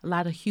 a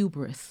lot of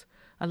hubris,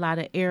 a lot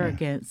of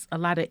arrogance, a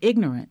lot of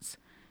ignorance,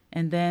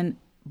 and then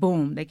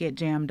boom, they get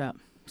jammed up.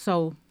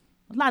 So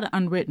a lot of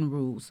unwritten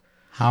rules.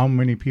 How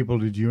many people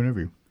did you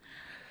interview?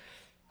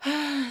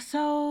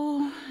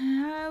 So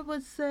I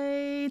would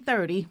say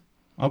 30.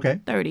 Okay.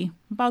 30,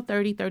 about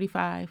 30,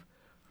 35.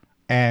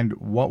 And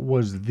what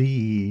was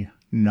the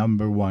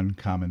number one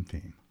common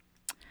theme?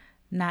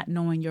 Not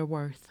knowing your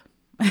worth.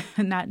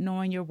 Not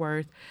knowing your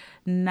worth.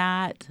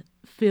 Not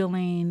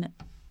feeling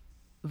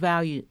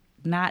valued.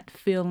 Not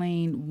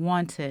feeling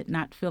wanted.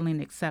 Not feeling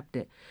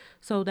accepted.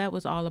 So that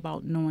was all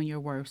about knowing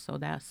your worth. So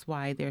that's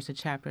why there's a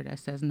chapter that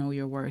says know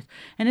your worth.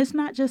 And it's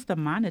not just the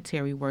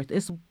monetary worth.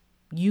 It's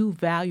you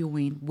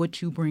valuing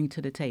what you bring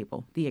to the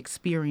table, the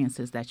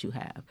experiences that you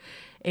have.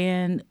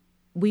 And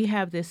we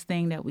have this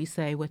thing that we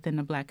say within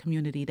the Black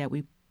community that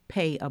we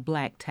pay a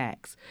Black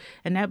tax.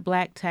 And that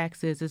Black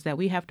tax is that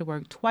we have to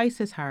work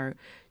twice as hard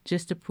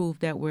just to prove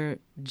that we're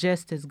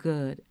just as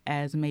good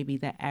as maybe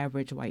the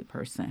average white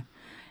person.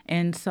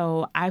 And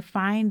so I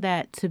find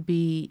that to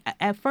be,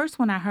 at first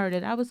when I heard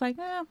it, I was like,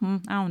 I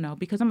don't know,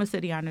 because I'm a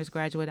City Honors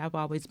graduate. I've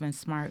always been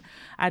smart.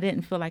 I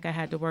didn't feel like I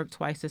had to work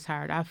twice as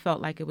hard. I felt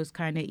like it was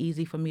kind of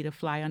easy for me to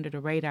fly under the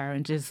radar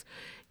and just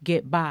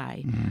get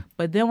by. Mm-hmm.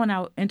 But then when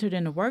I entered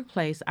in the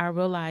workplace, I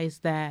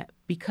realized that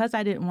because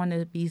I didn't want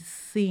to be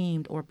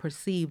seen or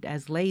perceived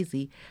as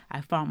lazy, I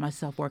found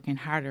myself working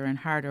harder and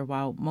harder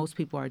while most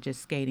people are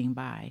just skating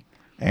by.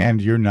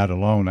 And you're not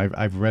alone.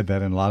 I've read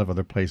that in a lot of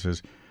other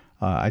places.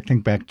 I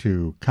think back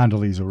to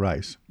Condoleezza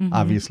Rice,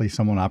 obviously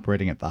someone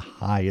operating at the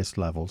highest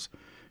levels.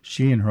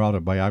 She, in her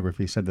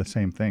autobiography, said the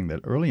same thing,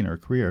 that early in her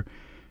career,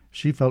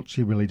 she felt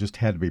she really just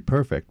had to be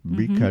perfect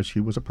because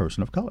she was a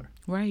person of color.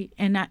 Right.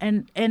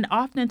 And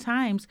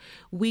oftentimes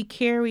we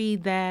carry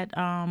that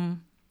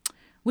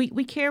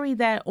we carry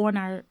that on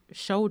our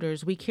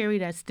shoulders. We carry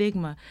that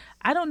stigma.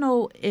 I don't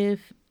know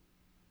if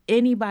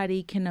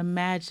anybody can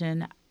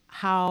imagine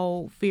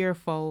how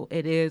fearful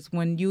it is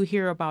when you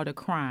hear about a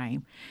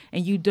crime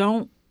and you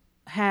don't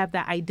have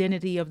the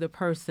identity of the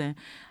person.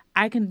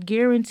 I can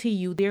guarantee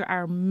you there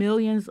are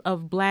millions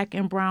of Black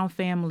and brown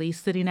families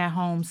sitting at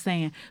home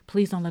saying,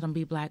 please don't let them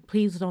be Black.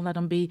 Please don't let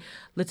them be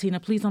Latina.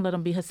 Please don't let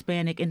them be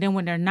Hispanic. And then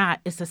when they're not,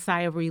 it's a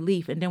sigh of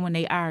relief. And then when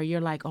they are, you're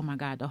like, oh, my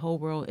God, the whole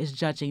world is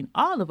judging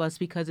all of us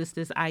because it's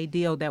this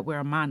ideal that we're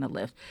a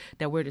monolith,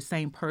 that we're the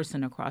same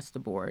person across the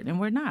board. And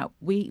we're not.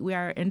 We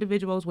are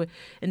individuals with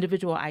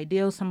individual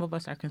ideals. Some of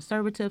us are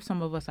conservative.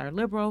 Some of us are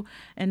liberal.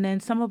 And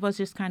then some of us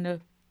just kind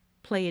of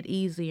play it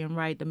easy and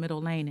ride the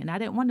middle lane. And I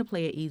didn't want to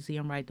play it easy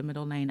and ride the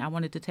middle lane. I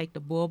wanted to take the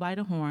bull by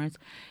the horns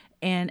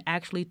and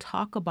actually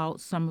talk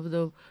about some of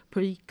the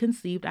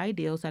preconceived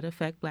ideals that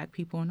affect Black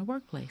people in the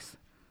workplace.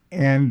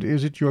 And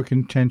is it your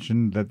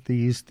contention that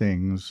these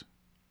things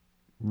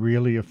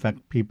really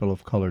affect people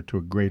of color to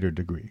a greater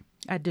degree?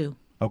 I do.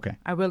 Okay.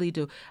 I really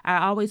do. I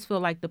always feel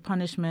like the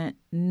punishment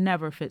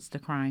never fits the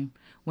crime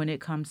when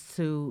it comes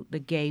to the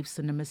gaffes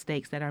and the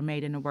mistakes that are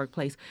made in the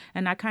workplace.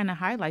 And I kind of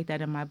highlight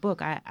that in my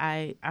book.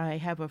 I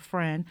have a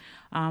friend.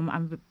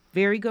 I'm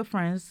very good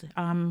friends.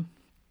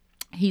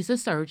 He's a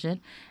surgeon,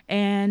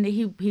 and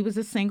he was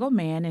a single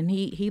man, and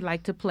he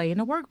liked to play in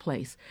the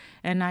workplace.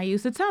 And I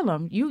used to tell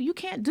him, you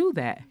can't do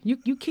that.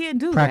 You can't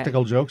do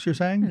Practical that. jokes, you're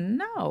saying?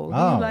 No.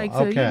 Oh, He likes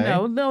to, okay. a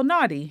little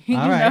naughty.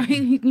 All right.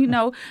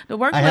 The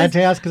workplace. I had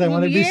to ask because I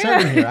wanted to be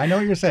certain here. I know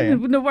what you're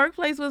saying. The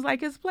workplace was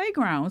like his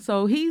playground.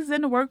 So he's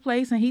in the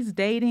workplace, and he's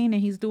dating,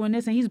 and he's doing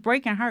this, and he's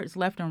breaking hearts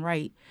left and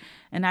right.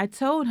 And I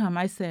told him,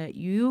 I said,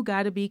 you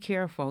got to be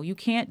careful. You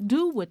can't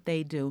do what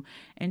they do.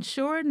 And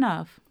sure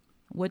enough,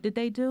 what did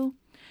they do?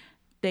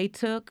 They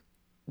took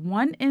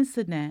one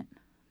incident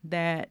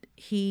that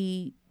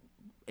he,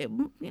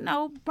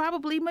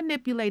 probably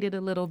manipulated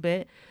a little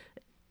bit,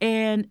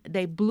 and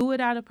they blew it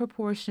out of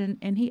proportion.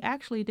 And he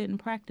actually didn't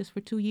practice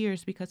for 2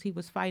 years because he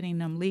was fighting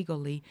them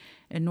legally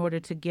in order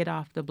to get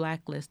off the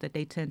blacklist that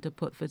they tend to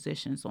put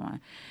physicians on.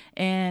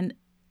 And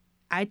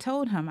I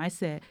told him, I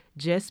said,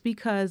 just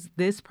because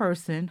this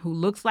person who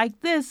looks like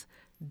this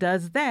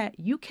does that,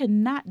 you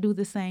cannot do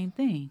the same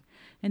thing.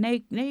 And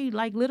they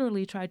like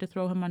literally tried to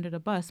throw him under the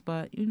bus,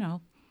 but, a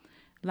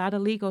lot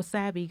of legal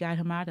savvy got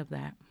him out of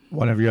that.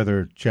 One of your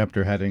other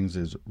chapter headings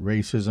is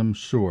racism,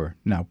 sure,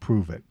 now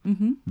prove it.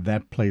 Mm-hmm.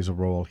 That plays a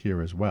role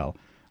here as well.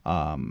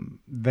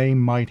 They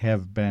might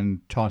have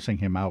been tossing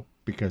him out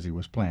because he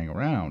was playing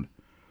around,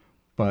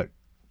 but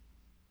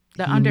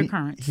the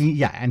undercurrents.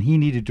 And he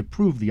needed to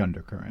prove the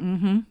undercurrent.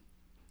 Mm-hmm.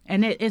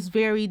 And it is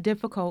very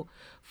difficult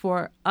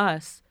for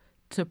us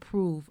to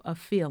prove a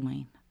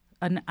feeling,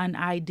 an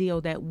ideal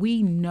that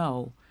we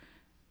know.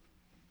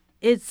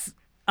 It's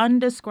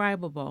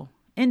indescribable.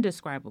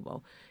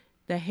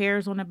 The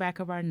hairs on the back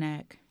of our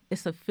neck.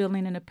 It's a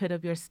feeling in the pit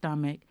of your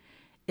stomach.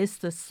 It's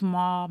the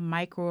small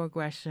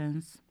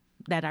microaggressions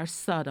that are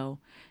subtle.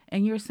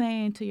 And you're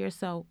saying to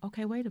yourself,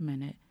 okay, wait a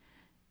minute.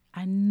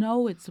 I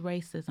know it's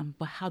racism,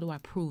 but how do I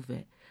prove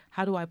it?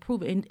 How do I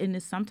prove it?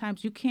 And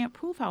sometimes you can't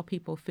prove how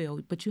people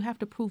feel, but you have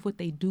to prove what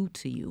they do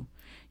to you.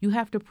 You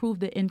have to prove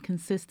the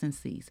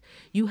inconsistencies.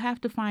 You have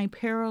to find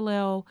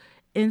parallel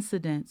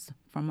incidents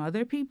from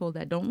other people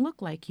that don't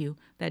look like you,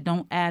 that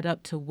don't add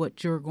up to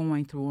what you're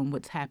going through and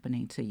what's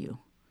happening to you.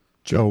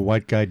 Joe,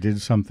 white guy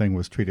did something,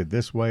 was treated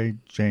this way.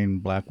 Jane,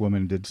 black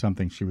woman, did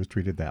something, she was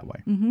treated that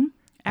way. Mm-hmm.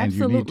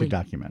 Absolutely. And you need to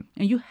document.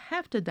 And you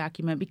have to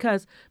document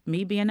because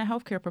me being a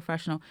healthcare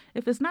professional,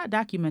 if it's not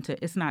documented,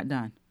 it's not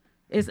done.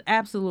 It's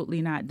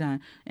absolutely not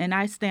done. And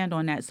I stand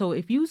on that. So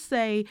if you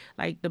say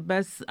like the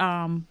best,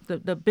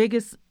 the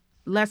biggest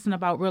lesson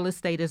about real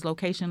estate is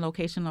location.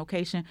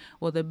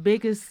 Well, the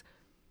biggest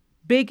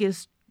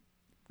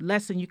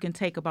lesson you can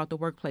take about the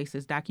workplace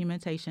is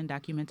documentation.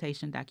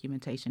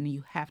 And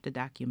you have to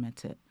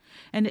document it.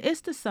 And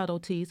it's the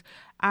subtleties.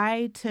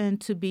 I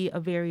tend to be a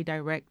very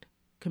direct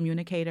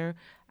communicator.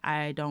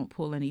 I don't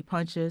pull any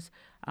punches.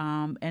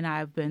 And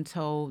I've been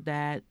told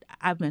that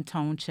I've been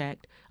tone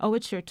checked. Oh,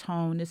 it's your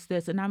tone. It's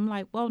this. And I'm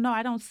like, well, no,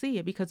 I don't see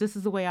it because this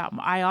is the way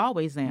I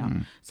always am.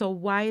 Mm-hmm. So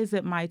why is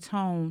it my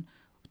tone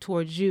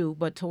towards you,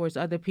 but towards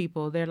other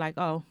people, they're like,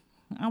 oh,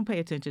 I don't pay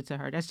attention to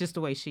her. That's just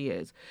the way she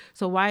is.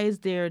 So why is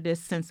there this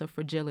sense of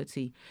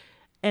fragility?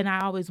 And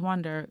I always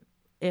wonder,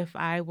 if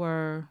I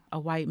were a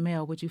white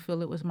male, would you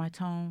feel it was my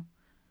tone?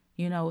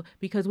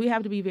 Because we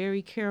have to be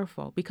very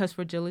careful because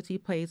fragility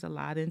plays a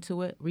lot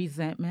into it,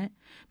 resentment,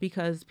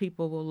 because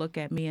people will look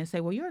at me and say,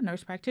 well, you're a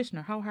nurse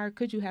practitioner. How hard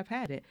could you have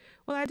had it?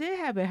 Well, I did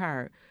have it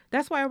hard.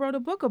 That's why I wrote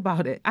a book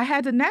about it. I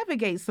had to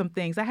navigate some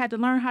things. I had to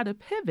learn how to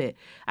pivot.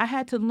 I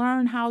had to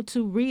learn how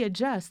to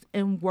readjust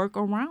and work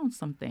around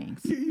some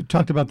things. You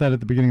talked about that at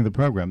the beginning of the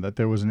program, that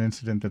there was an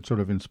incident that sort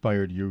of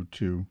inspired you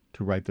to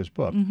write this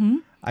book. Mm-hmm.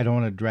 I don't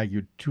want to drag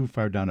you too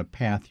far down a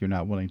path you're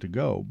not willing to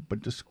go,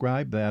 but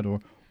describe that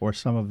or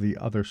some of the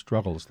other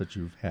struggles that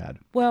you've had.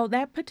 Well,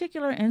 that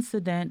particular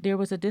incident, there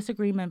was a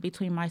disagreement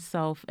between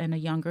myself and a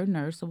younger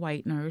nurse, a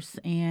white nurse,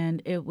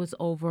 and it was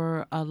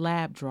over a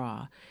lab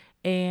draw.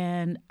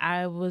 And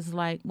I was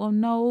like, well,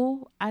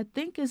 no, I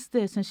think it's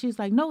this. And she's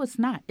like, no, it's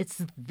not.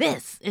 It's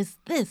this. It's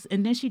this.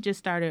 And then she just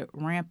started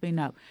ramping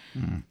up.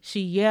 Mm. She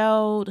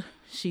yelled.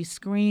 She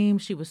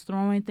screamed. She was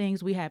throwing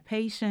things. We had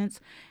patients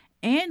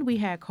and we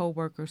had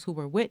coworkers who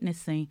were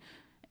witnessing.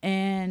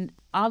 And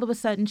all of a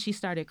sudden, she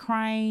started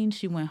crying.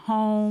 She went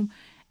home,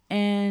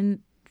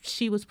 and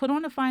she was put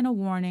on a final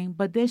warning.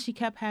 But then she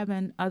kept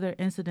having other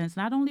incidents,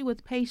 not only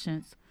with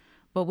patients,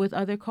 but with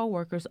other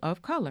coworkers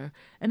of color.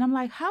 And I'm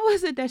like, how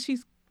is it that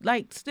she's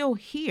like still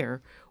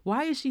here?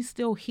 Why is she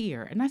still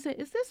here? And I said,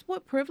 is this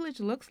what privilege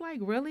looks like?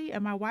 Really?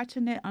 Am I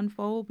watching it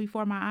unfold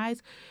before my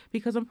eyes?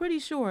 Because I'm pretty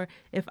sure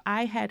if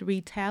I had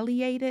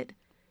retaliated,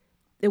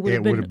 it would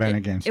have been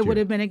against you. It would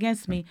have been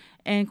against me.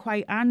 And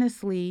quite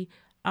honestly,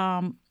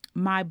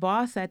 my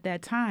boss at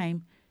that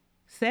time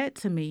said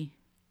to me,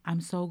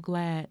 I'm so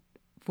glad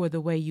for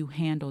the way you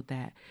handled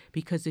that,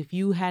 because if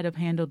you had have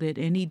handled it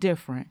any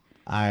different,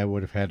 I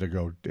would have had to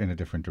go in a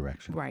different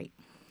direction. Right.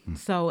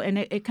 So, and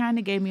it kind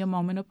of gave me a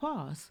moment of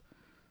pause.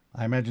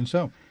 I imagine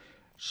so.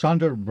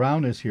 Shondra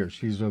Brown is here.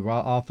 She's the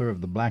author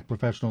of The Black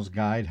Professional's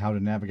Guide, How to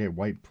Navigate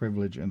White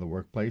Privilege in the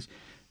Workplace.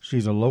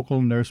 She's a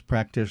local nurse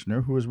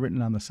practitioner who has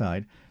written on the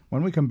side.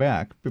 When we come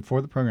back,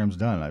 before the program's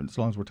done, as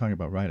long as we're talking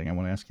about writing, I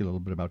want to ask you a little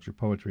bit about your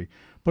poetry,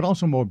 but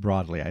also more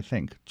broadly, I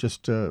think,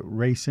 just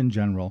race in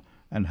general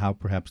and how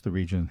perhaps the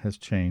region has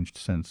changed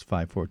since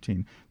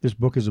 5/14. This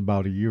book is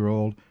about a year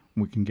old.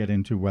 We can get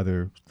into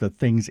whether the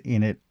things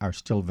in it are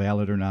still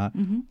valid or not,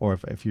 or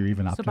if you're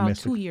even optimistic.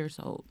 It's about 2 years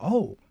old.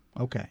 Oh,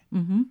 okay.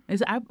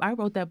 I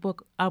wrote that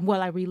book,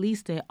 I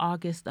released it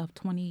August of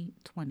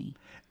 2020.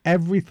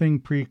 Everything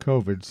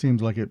pre-COVID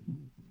seems like it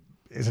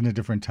is in a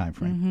different time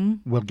frame.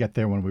 We'll get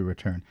there when we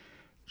return.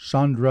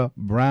 Shondra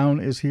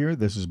Brown is here.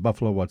 This is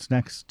Buffalo What's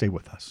Next. Stay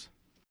with us.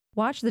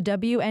 Watch the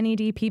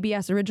WNED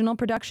PBS original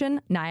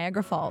production,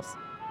 Niagara Falls.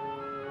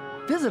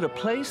 Visit a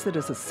place that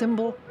is a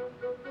symbol,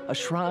 a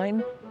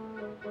shrine,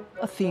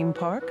 a theme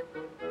park,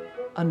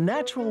 a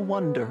natural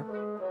wonder,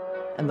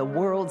 and the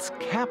world's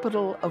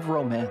capital of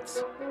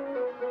romance,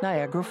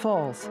 Niagara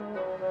Falls.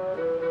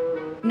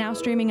 Now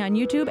streaming on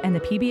YouTube and the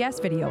PBS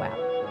video app.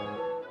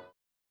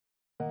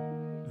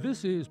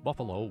 This is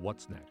Buffalo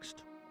What's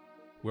Next,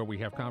 where we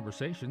have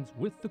conversations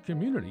with the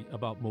community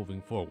about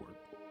moving forward.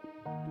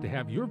 To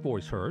have your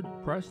voice heard,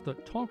 press the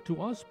Talk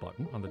to Us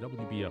button on the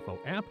WBFO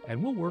app,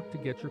 and we'll work to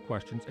get your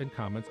questions and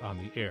comments on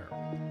the air.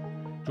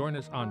 Join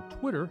us on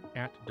Twitter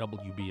at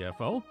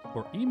WBFO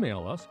or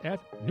email us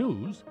at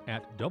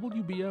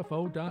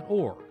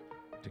news@wbfo.org.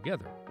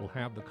 Together, we'll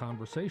have the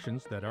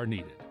conversations that are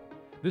needed.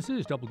 This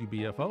is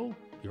WBFO,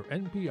 your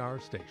NPR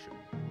station.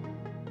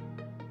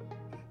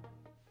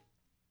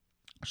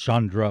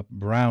 Shondra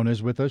Brown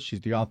is with us.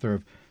 She's the author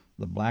of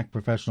The Black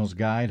Professional's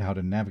Guide, How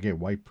to Navigate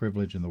White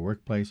Privilege in the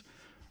Workplace.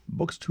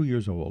 Book's 2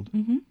 years old.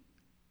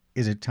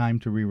 Is it time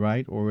to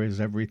rewrite, or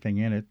is everything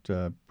in it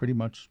pretty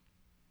much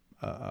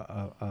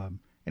an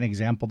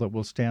example that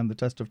will stand the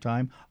test of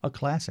time? A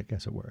classic,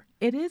 as it were.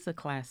 It is a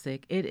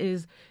classic. It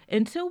is,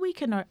 until we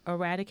can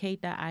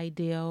eradicate the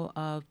ideal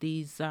of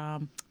these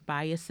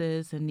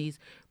biases and these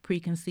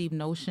preconceived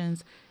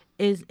notions,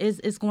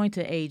 is going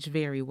to age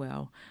very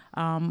well.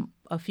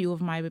 A few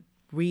of my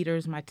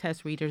readers, my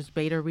test readers,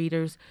 beta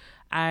readers,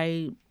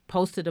 I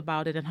posted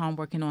about it at home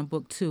working on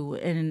book 2,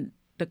 and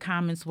the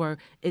comments were,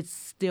 it's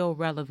still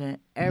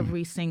relevant.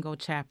 Every single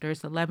chapter,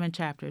 it's 11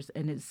 chapters,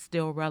 and it's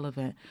still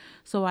relevant.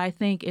 So I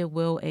think it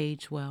will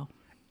age well.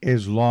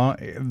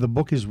 The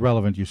book is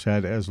relevant, you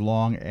said, as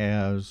long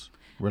as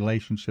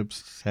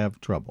relationships have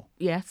trouble.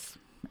 Yes,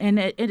 and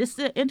it's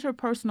the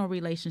interpersonal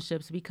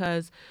relationships,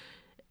 because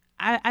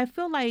I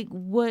feel like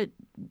what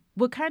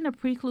kind of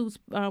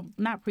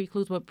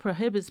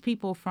prohibits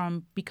people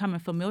from becoming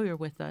familiar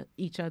with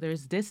each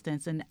other's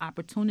distance and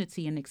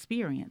opportunity and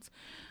experience.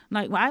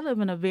 Like, I live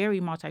in a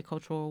very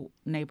multicultural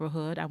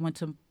neighborhood. I went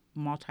to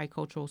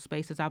multicultural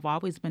spaces. I've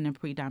always been in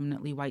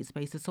predominantly white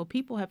spaces, so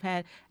people have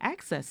had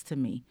access to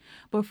me.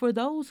 But for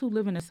those who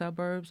live in the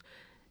suburbs,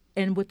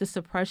 and with the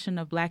suppression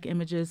of Black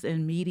images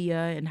in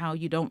media and how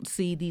you don't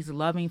see these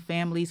loving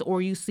families,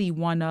 or you see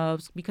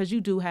one-ofs, because you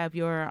do have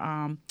your,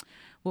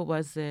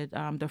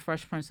 The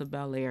Fresh Prince of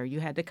Bel-Air. You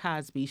had The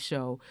Cosby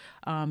Show.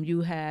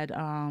 You had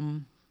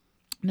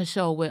the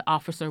show with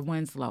Officer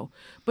Winslow.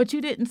 But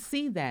you didn't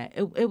see that.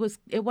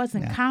 It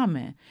wasn't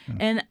common.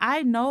 And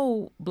I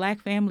know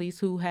Black families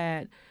who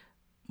had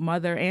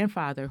mother and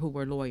father who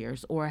were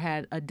lawyers, or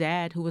had a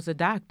dad who was a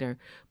doctor.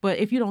 But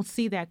if you don't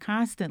see that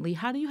constantly,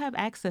 how do you have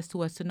access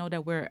to us to know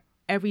that we're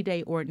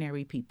everyday,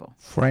 ordinary people?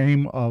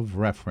 Frame of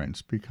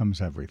reference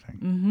becomes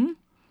everything.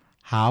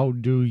 How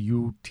do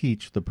you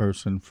teach the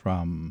person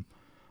from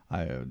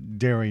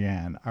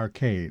Darien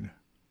Arcade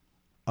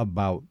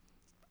about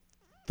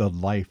the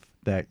life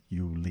that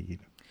you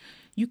lead?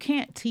 You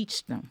can't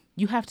teach them.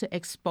 You have to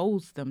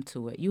expose them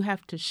to it. You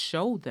have to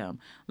show them,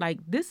 like,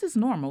 this is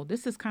normal.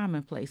 This is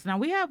commonplace. Now,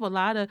 we have a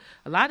lot of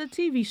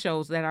TV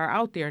shows that are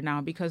out there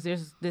now, because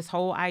there's this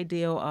whole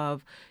ideal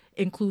of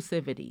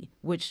inclusivity,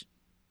 which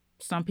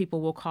some people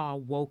will call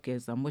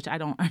wokeism, which I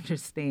don't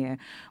understand,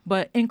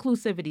 but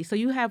inclusivity. So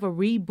you have a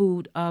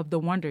reboot of The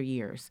Wonder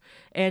Years,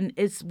 and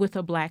it's with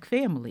a Black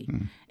family,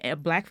 a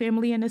Black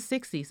family in the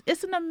 60s.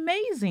 It's an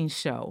amazing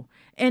show.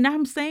 And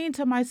I'm saying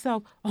to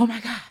myself, oh my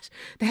gosh,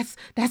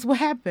 that's what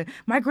happened.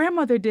 My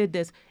grandmother did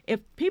this. If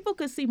people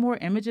could see more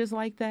images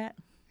like that,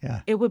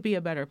 it would be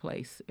a better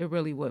place. It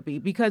really would be,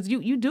 because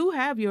you do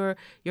have your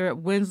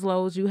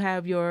Winslows, you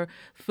have your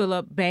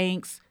Philip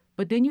Banks,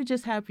 but then you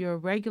just have your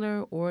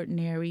regular,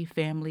 ordinary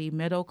family,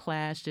 middle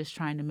class, just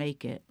trying to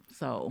make it.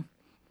 So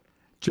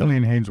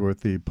Jillian Hainsworth,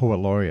 the poet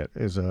laureate,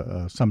 is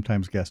a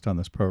sometimes guest on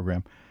this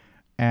program.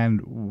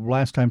 And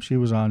last time she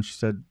was on, she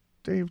said,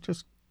 Dave,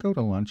 just go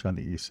to lunch on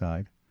the East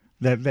Side.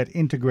 That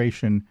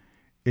integration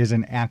is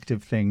an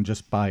active thing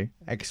just by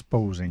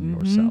exposing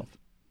yourself.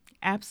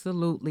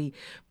 Absolutely.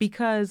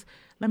 Because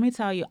let me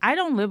tell you, I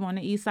don't live on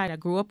the East Side. I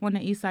grew up on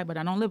the East Side, but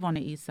I don't live on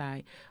the East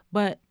Side.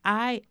 But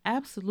I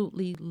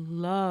absolutely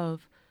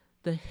love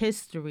the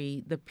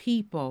history, the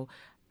people.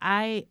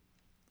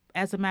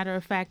 As a matter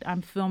of fact,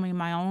 I'm filming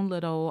my own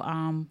little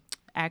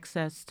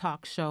access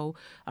talk show,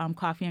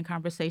 Coffee and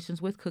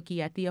Conversations with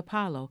Cookie at the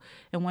Apollo.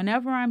 And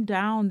whenever I'm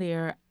down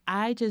there,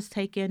 I just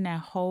take in that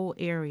whole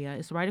area.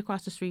 It's right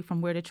across the street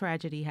from where the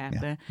tragedy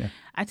happened. Yeah.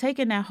 I take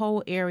in that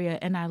whole area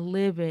and I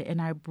live it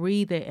and I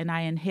breathe it and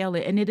I inhale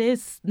it. And it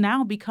is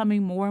now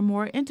becoming more and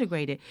more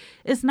integrated.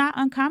 It's not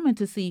uncommon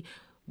to see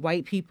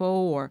white people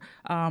or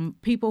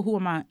people who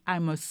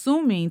I'm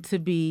assuming to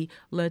be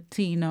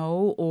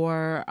Latino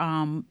or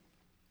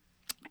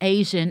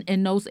Asian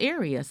in those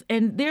areas.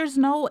 And there's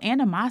no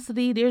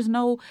animosity. There's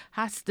no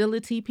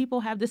hostility. People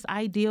have this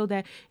ideal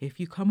that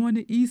if you come on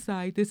the East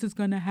Side, this is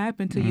going to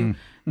happen to you.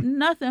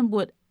 Nothing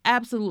would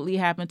absolutely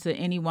happen to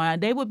anyone.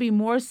 They would be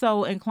more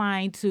so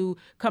inclined to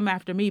come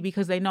after me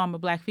because they know I'm a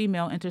Black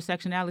female,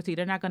 intersectionality.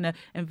 They're not going to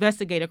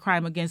investigate a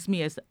crime against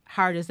me as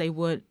hard as they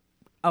would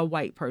a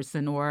white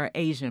person or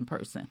Asian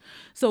person.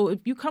 So if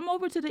you come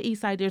over to the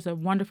East Side, there's a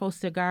wonderful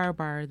cigar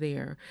bar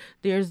there.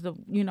 There's the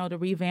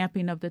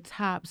revamping of the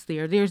Tops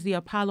there. There's the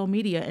Apollo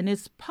Media, and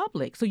it's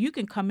public. So you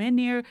can come in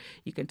there,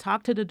 you can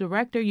talk to the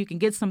director, you can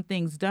get some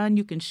things done,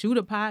 you can shoot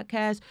a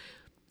podcast.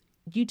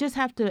 You just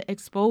have to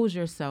expose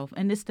yourself.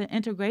 And it's the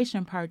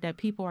integration part that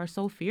people are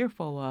so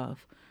fearful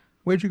of.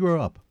 Where'd you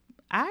grow up?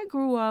 I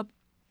grew up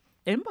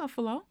in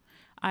Buffalo.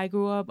 I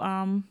grew up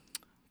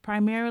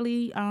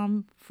primarily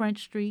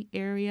French Street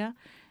area,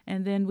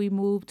 and then we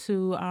moved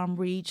to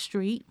Reed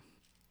Street.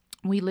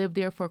 We lived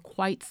there for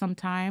quite some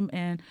time,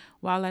 and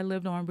while I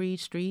lived on Reed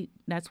Street,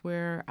 that's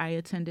where I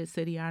attended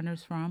City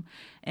Honors from.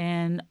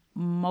 And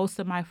most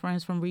of my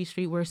friends from Reed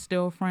Street were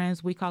still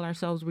friends. We call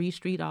ourselves Reed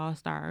Street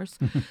All-Stars.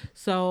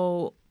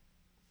 So,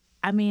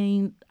 I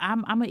mean,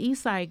 I'm an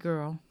East Side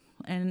girl,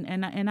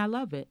 and I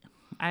love it.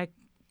 I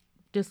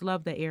just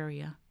love the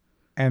area.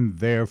 And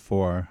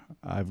therefore,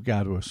 I've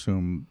got to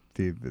assume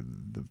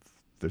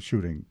the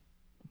shooting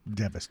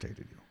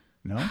devastated you.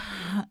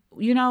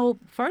 No?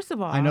 First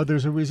of all, I know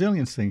there's a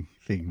resilience thing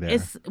there.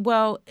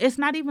 It's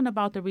not even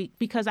about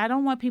because I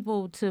don't want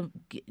people to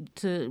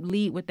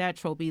lead with that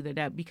trope either,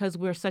 that because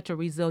we're such a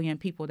resilient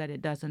people that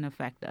it doesn't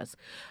affect us.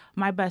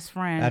 My best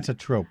friend. That's a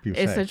trope, you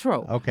say. It's a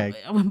trope. Okay.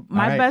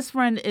 My best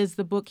friend is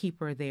the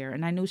bookkeeper there,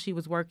 and I knew she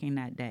was working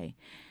that day.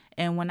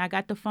 And when I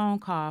got the phone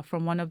call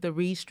from one of the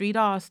Reed Street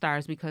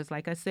All-Stars, because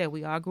like I said,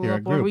 we all grew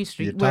up on Reed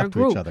Street. We're a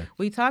group.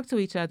 We talk to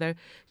each other.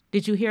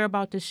 Did you hear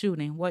about the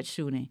shooting? What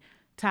shooting?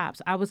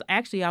 Tops. I was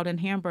actually out in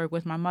Hamburg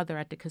with my mother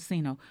at the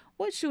casino.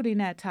 What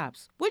shooting at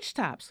Tops? Which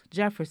Tops?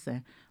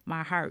 Jefferson.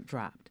 My heart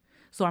dropped.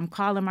 So I'm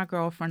calling my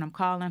girlfriend. I'm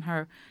calling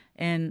her.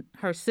 And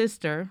her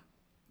sister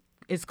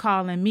is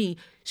calling me.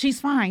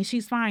 She's fine.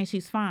 She's fine.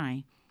 She's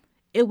fine.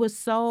 It was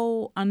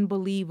so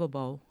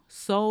unbelievable.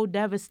 So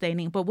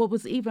devastating. But what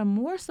was even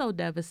more so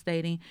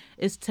devastating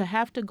is to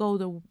have to go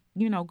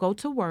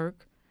to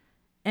work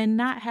and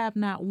not have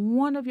not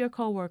one of your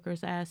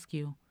coworkers ask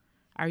you,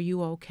 are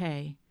you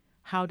okay?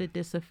 How did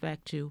this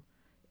affect you?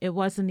 It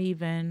wasn't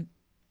even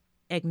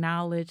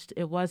acknowledged.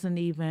 It wasn't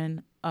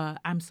even,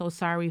 I'm so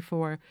sorry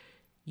for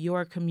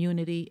your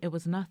community. It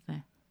was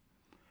nothing.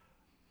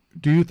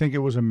 Do you think it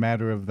was a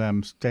matter of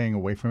them staying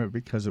away from it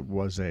because it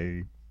was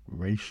a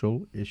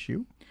racial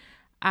issue?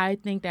 I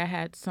think that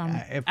had some...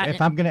 If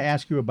I'm going to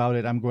ask you about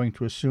it, I'm going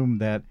to assume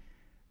that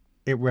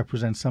it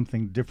represents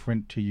something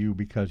different to you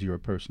because you're a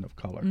person of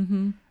color.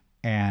 Mm-hmm.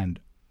 And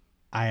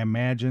I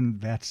imagine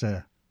that's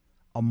a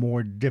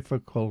more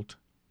difficult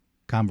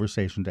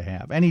conversation to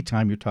have.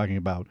 Anytime you're talking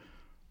about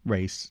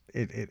race,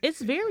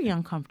 it's very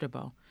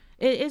uncomfortable.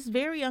 It's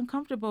very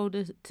uncomfortable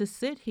to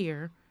sit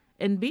here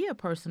and be a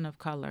person of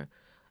color.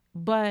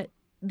 But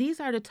these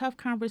are the tough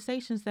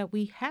conversations that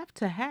we have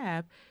to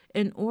have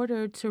in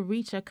order to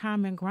reach a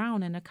common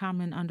ground and a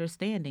common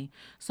understanding.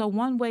 So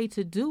one way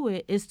to do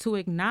it is to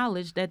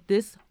acknowledge that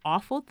this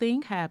awful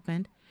thing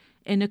happened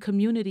in a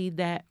community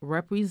that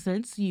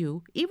represents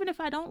you, even if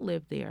I don't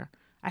live there.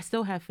 I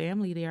still have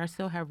family there. I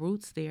still have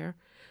roots there.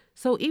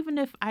 So even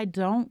if I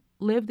don't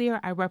live there,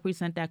 I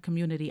represent that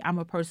community. I'm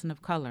a person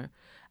of color.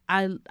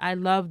 I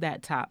love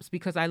that Tops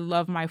because I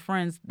love my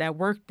friends that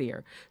work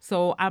there.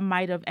 So I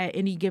might have at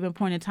any given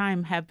point in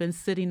time have been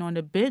sitting on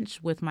the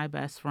bench with my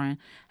best friend,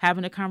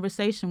 having a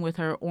conversation with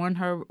her on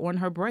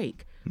her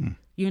break.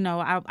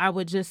 I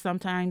would just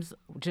sometimes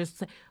just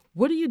say,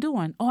 what are you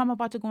doing? Oh, I'm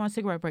about to go on a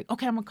cigarette break.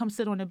 Okay, I'm going to come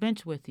sit on the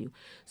bench with you.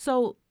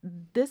 So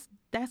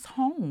that's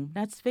home.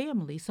 That's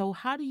family. So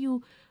how do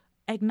you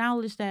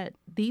acknowledge that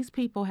these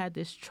people had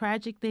this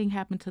tragic thing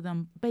happen to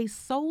them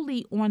based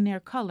solely on their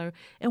color?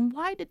 And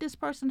why did this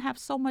person have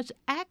so much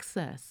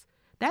access?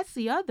 That's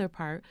the other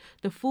part.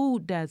 The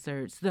food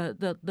deserts,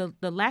 the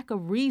lack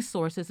of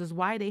resources is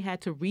why they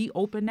had to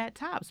reopen that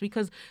Tops,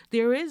 because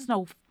there is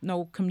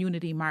no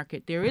community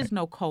market. There is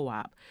no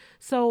co-op.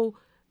 So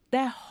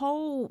that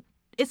whole,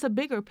 it's a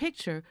bigger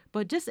picture,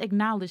 but just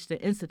acknowledge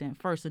the incident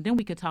first, and then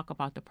we could talk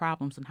about the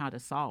problems and how to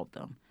solve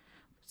them.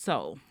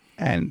 So.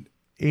 And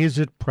is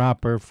it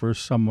proper for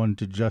someone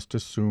to just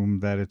assume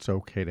that it's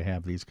okay to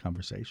have these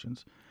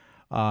conversations?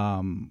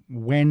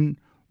 When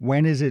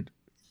is it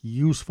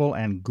useful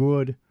and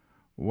good?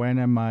 When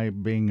am I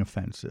being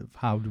offensive?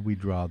 How do we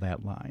draw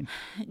that line?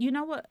 You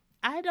know what?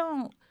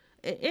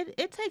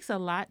 It takes a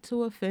lot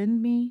to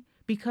offend me,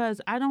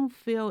 because I don't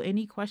feel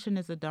any question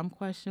is a dumb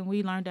question.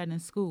 We learned that in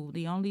school.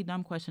 The only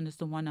dumb question is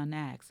the one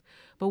unasked.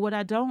 But what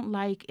I don't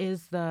like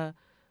is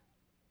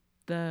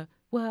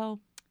well,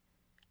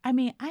 I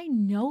mean, I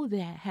know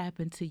that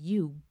happened to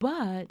you,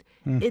 but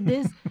it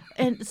is,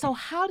 and so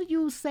how do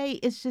you say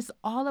it's just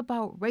all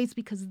about race?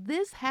 Because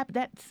this happened,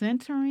 that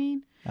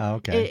centering,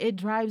 it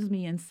drives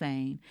me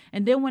insane.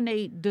 And then when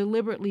they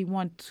deliberately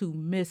want to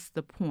miss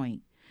the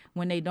point,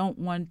 when they don't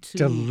want to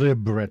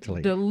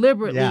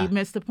deliberately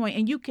miss the point.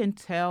 And you can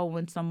tell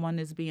when someone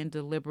is being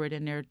deliberate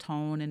in their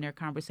tone, in their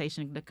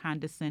conversation, the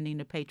condescending,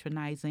 the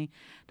patronizing.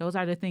 Those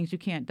are the things you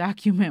can't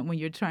document when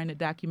you're trying to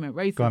document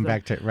racism. Going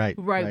back to right,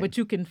 but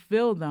you can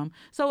feel them.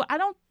 So I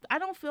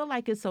don't feel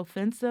like it's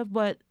offensive,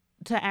 but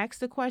to ask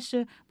the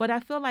question. But I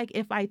feel like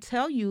if I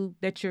tell you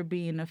that you're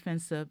being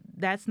offensive,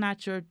 that's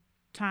not your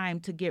time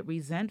to get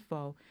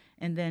resentful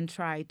and then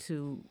try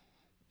to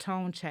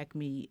tone check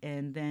me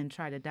and then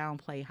try to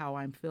downplay how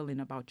I'm feeling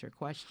about your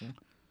question.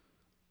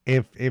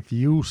 If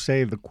you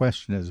say the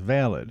question is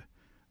valid,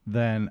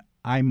 then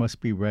I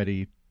must be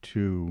ready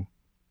to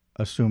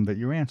assume that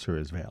your answer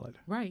is valid.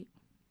 Right.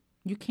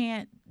 You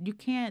can't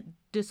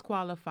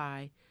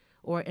disqualify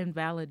or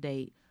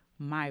invalidate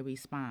my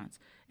response.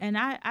 And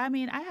I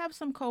mean, I have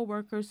some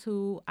coworkers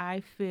who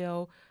I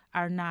feel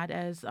are not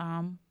as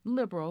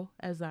liberal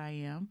as I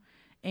am,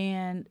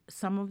 and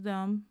some of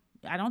them,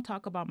 I don't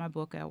talk about my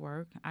book at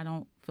work. I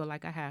don't feel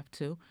like I have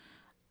to.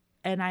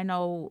 And I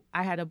know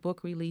I had a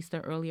book released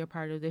the earlier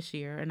part of this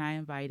year, and I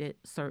invited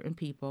certain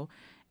people.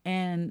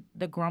 And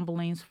the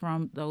grumblings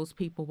from those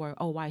people were,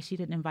 oh, why she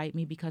didn't invite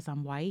me because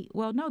I'm white?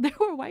 Well, no, there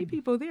were white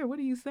people there. What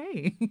are you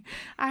saying?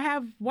 I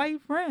have white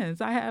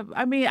friends. I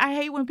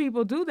hate when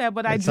people do that,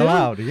 but it's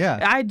allowed, yeah.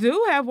 I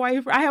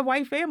have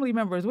white family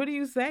members. What are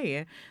you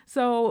saying?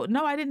 So,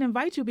 no, I didn't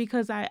invite you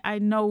because I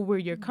know where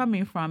you're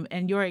coming from,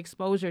 and your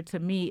exposure to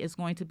me is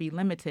going to be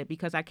limited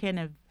because I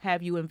can't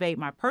have you invade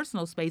my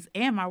personal space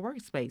and my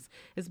workspace.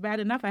 It's bad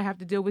enough I have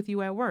to deal with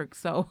you at work.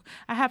 So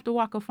I have to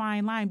walk a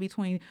fine line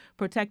between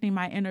protecting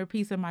my inner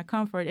peace and my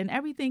comfort, and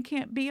everything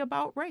can't be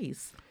about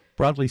race.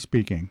 Broadly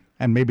speaking,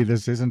 and maybe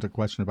this isn't a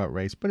question about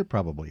race, but it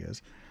probably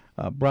is.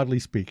 Broadly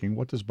speaking,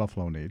 what does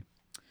Buffalo need?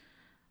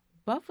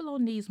 Buffalo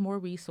needs more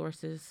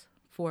resources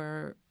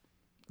for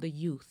the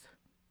youth.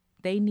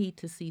 They need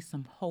to see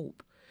some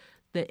hope.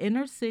 The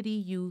inner city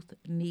youth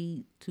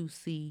need to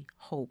see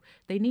hope.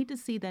 They need to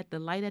see that the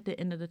light at the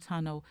end of the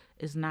tunnel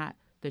is not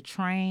the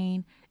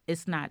train,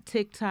 it's not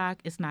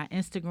TikTok, it's not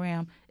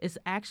Instagram, it's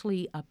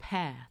actually a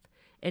path.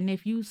 And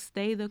if you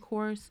stay the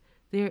course,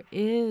 there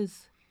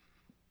is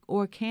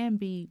or can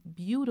be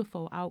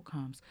beautiful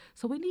outcomes.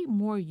 So we need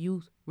more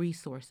youth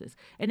resources.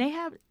 And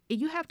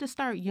you have to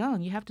start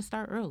young. You have to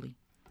start early.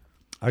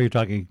 Are you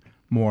talking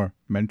more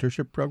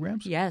mentorship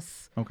programs?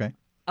 Yes. Okay.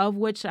 Of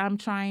which I'm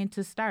trying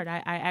to start.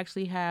 I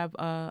actually have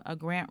a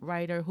grant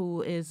writer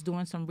who is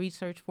doing some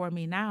research for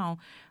me now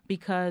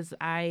because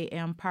I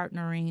am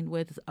partnering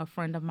with a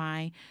friend of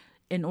mine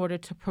in order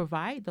to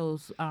provide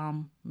those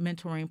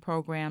mentoring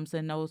programs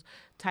and those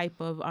type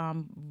of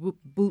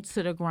boots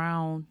to the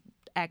ground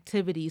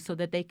activities so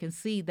that they can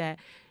see that,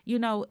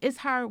 it's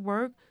hard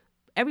work.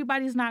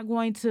 Everybody's not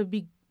going to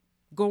be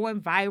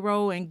going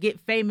viral and get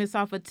famous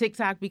off of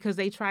TikTok because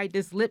they tried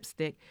this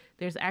lipstick.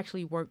 There's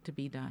actually work to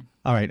be done.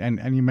 All right.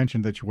 And you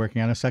mentioned that you're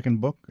working on a second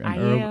book. And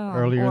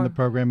earlier in the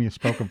program, you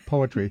spoke of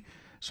poetry.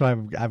 So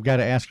I've got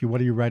to ask you, what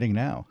are you writing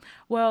now?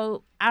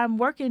 Well, I'm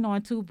working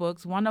on 2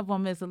 books. One of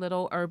them is a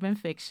little urban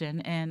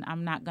fiction, and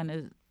I'm not going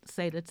to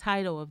say the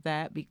title of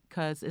that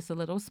because it's a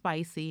little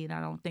spicy, and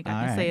I don't think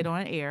I can say it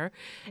on air.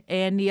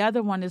 And the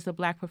other one is The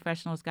Black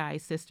Professionals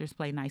Guide, Sisters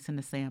Play Nice in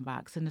the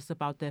Sandbox, and it's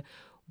about the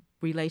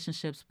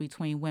relationships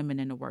between women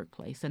in the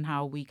workplace and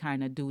how we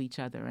kind of do each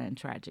other in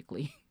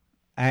tragically.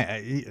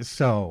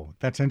 So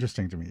that's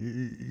interesting to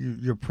me.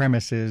 Your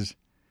premise is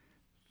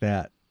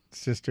that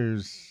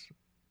sisters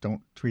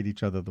don't treat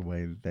each other the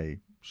way they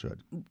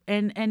should.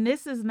 And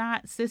this is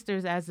not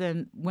sisters as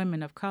in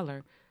women of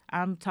color.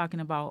 I'm talking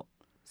about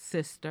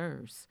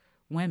sisters,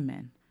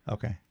 women.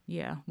 Okay.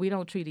 Yeah, we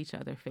don't treat each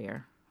other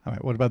fair. All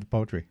right. What about the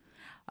poetry?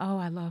 Oh,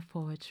 I love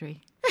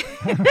poetry.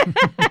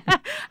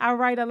 I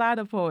write a lot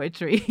of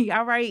poetry.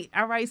 I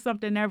write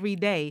something every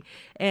day,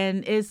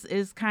 and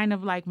it's kind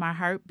of like my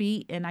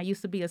heartbeat. And I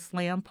used to be a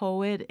slam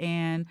poet,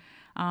 and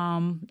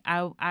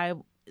I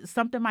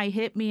something might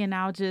hit me, and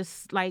I'll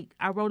just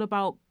I wrote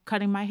about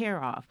cutting my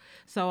hair off.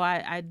 So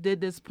I did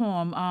this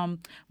poem,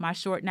 my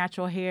short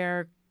natural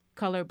hair,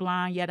 colored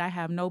blonde, yet I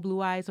have no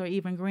blue eyes or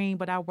even green,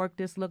 but I work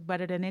this look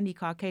better than any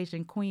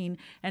Caucasian queen.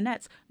 And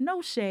that's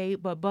no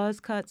shade, but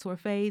buzz cuts or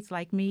fades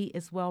like me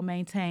is well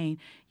maintained.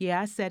 Yeah,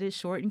 I said it,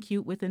 short and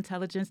cute with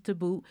intelligence to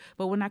boot.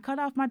 But when I cut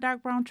off my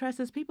dark brown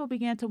tresses, people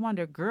began to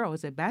wonder, girl,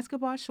 is it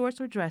basketball shorts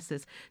or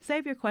dresses?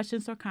 Save your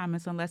questions or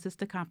comments unless it's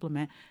to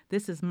compliment.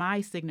 This is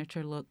my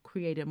signature look,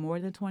 created more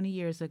than 20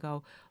 years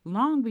ago.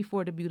 Long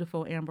before the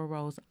beautiful Amber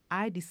Rose,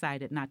 I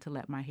decided not to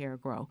let my hair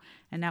grow.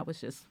 And that was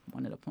just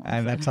one of the poems.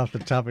 And that's off the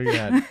top of your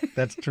head.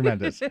 That's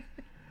tremendous.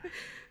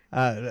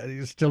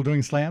 You still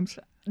doing slams?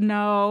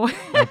 No.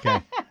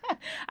 Okay.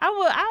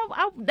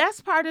 I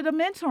that's part of the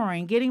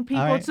mentoring, getting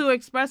people right. to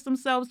express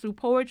themselves through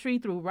poetry,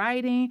 through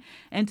writing,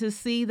 and to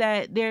see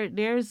that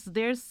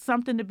there's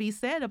something to be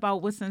said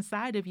about what's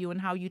inside of you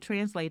and how you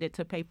translate it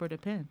to paper to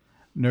pen.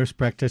 Nurse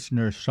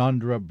practitioner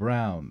Shondra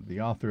Brown,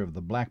 the author of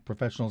The Black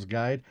Professional's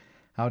Guide,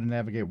 How to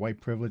Navigate White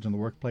Privilege in the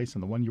Workplace,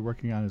 and the one you're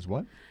working on is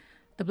what?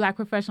 The Black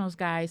Professional's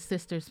Guide,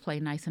 Sisters Play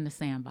Nice in the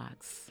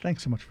Sandbox.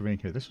 Thanks so much for being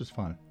here. This was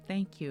fun.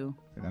 Thank you.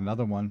 And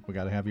another one, we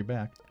got to have you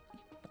back.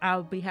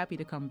 I'll be happy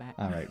to come back.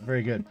 All right,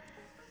 very good.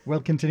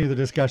 We'll continue the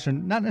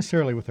discussion, not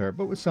necessarily with her,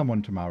 but with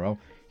someone tomorrow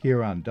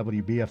here on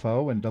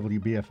WBFO and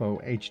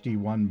WBFO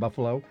HD1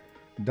 Buffalo,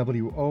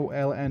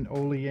 WOLN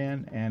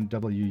Olean, and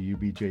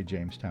WUBJ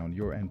Jamestown,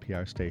 your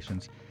NPR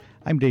stations.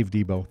 I'm Dave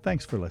Debo.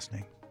 Thanks for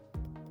listening.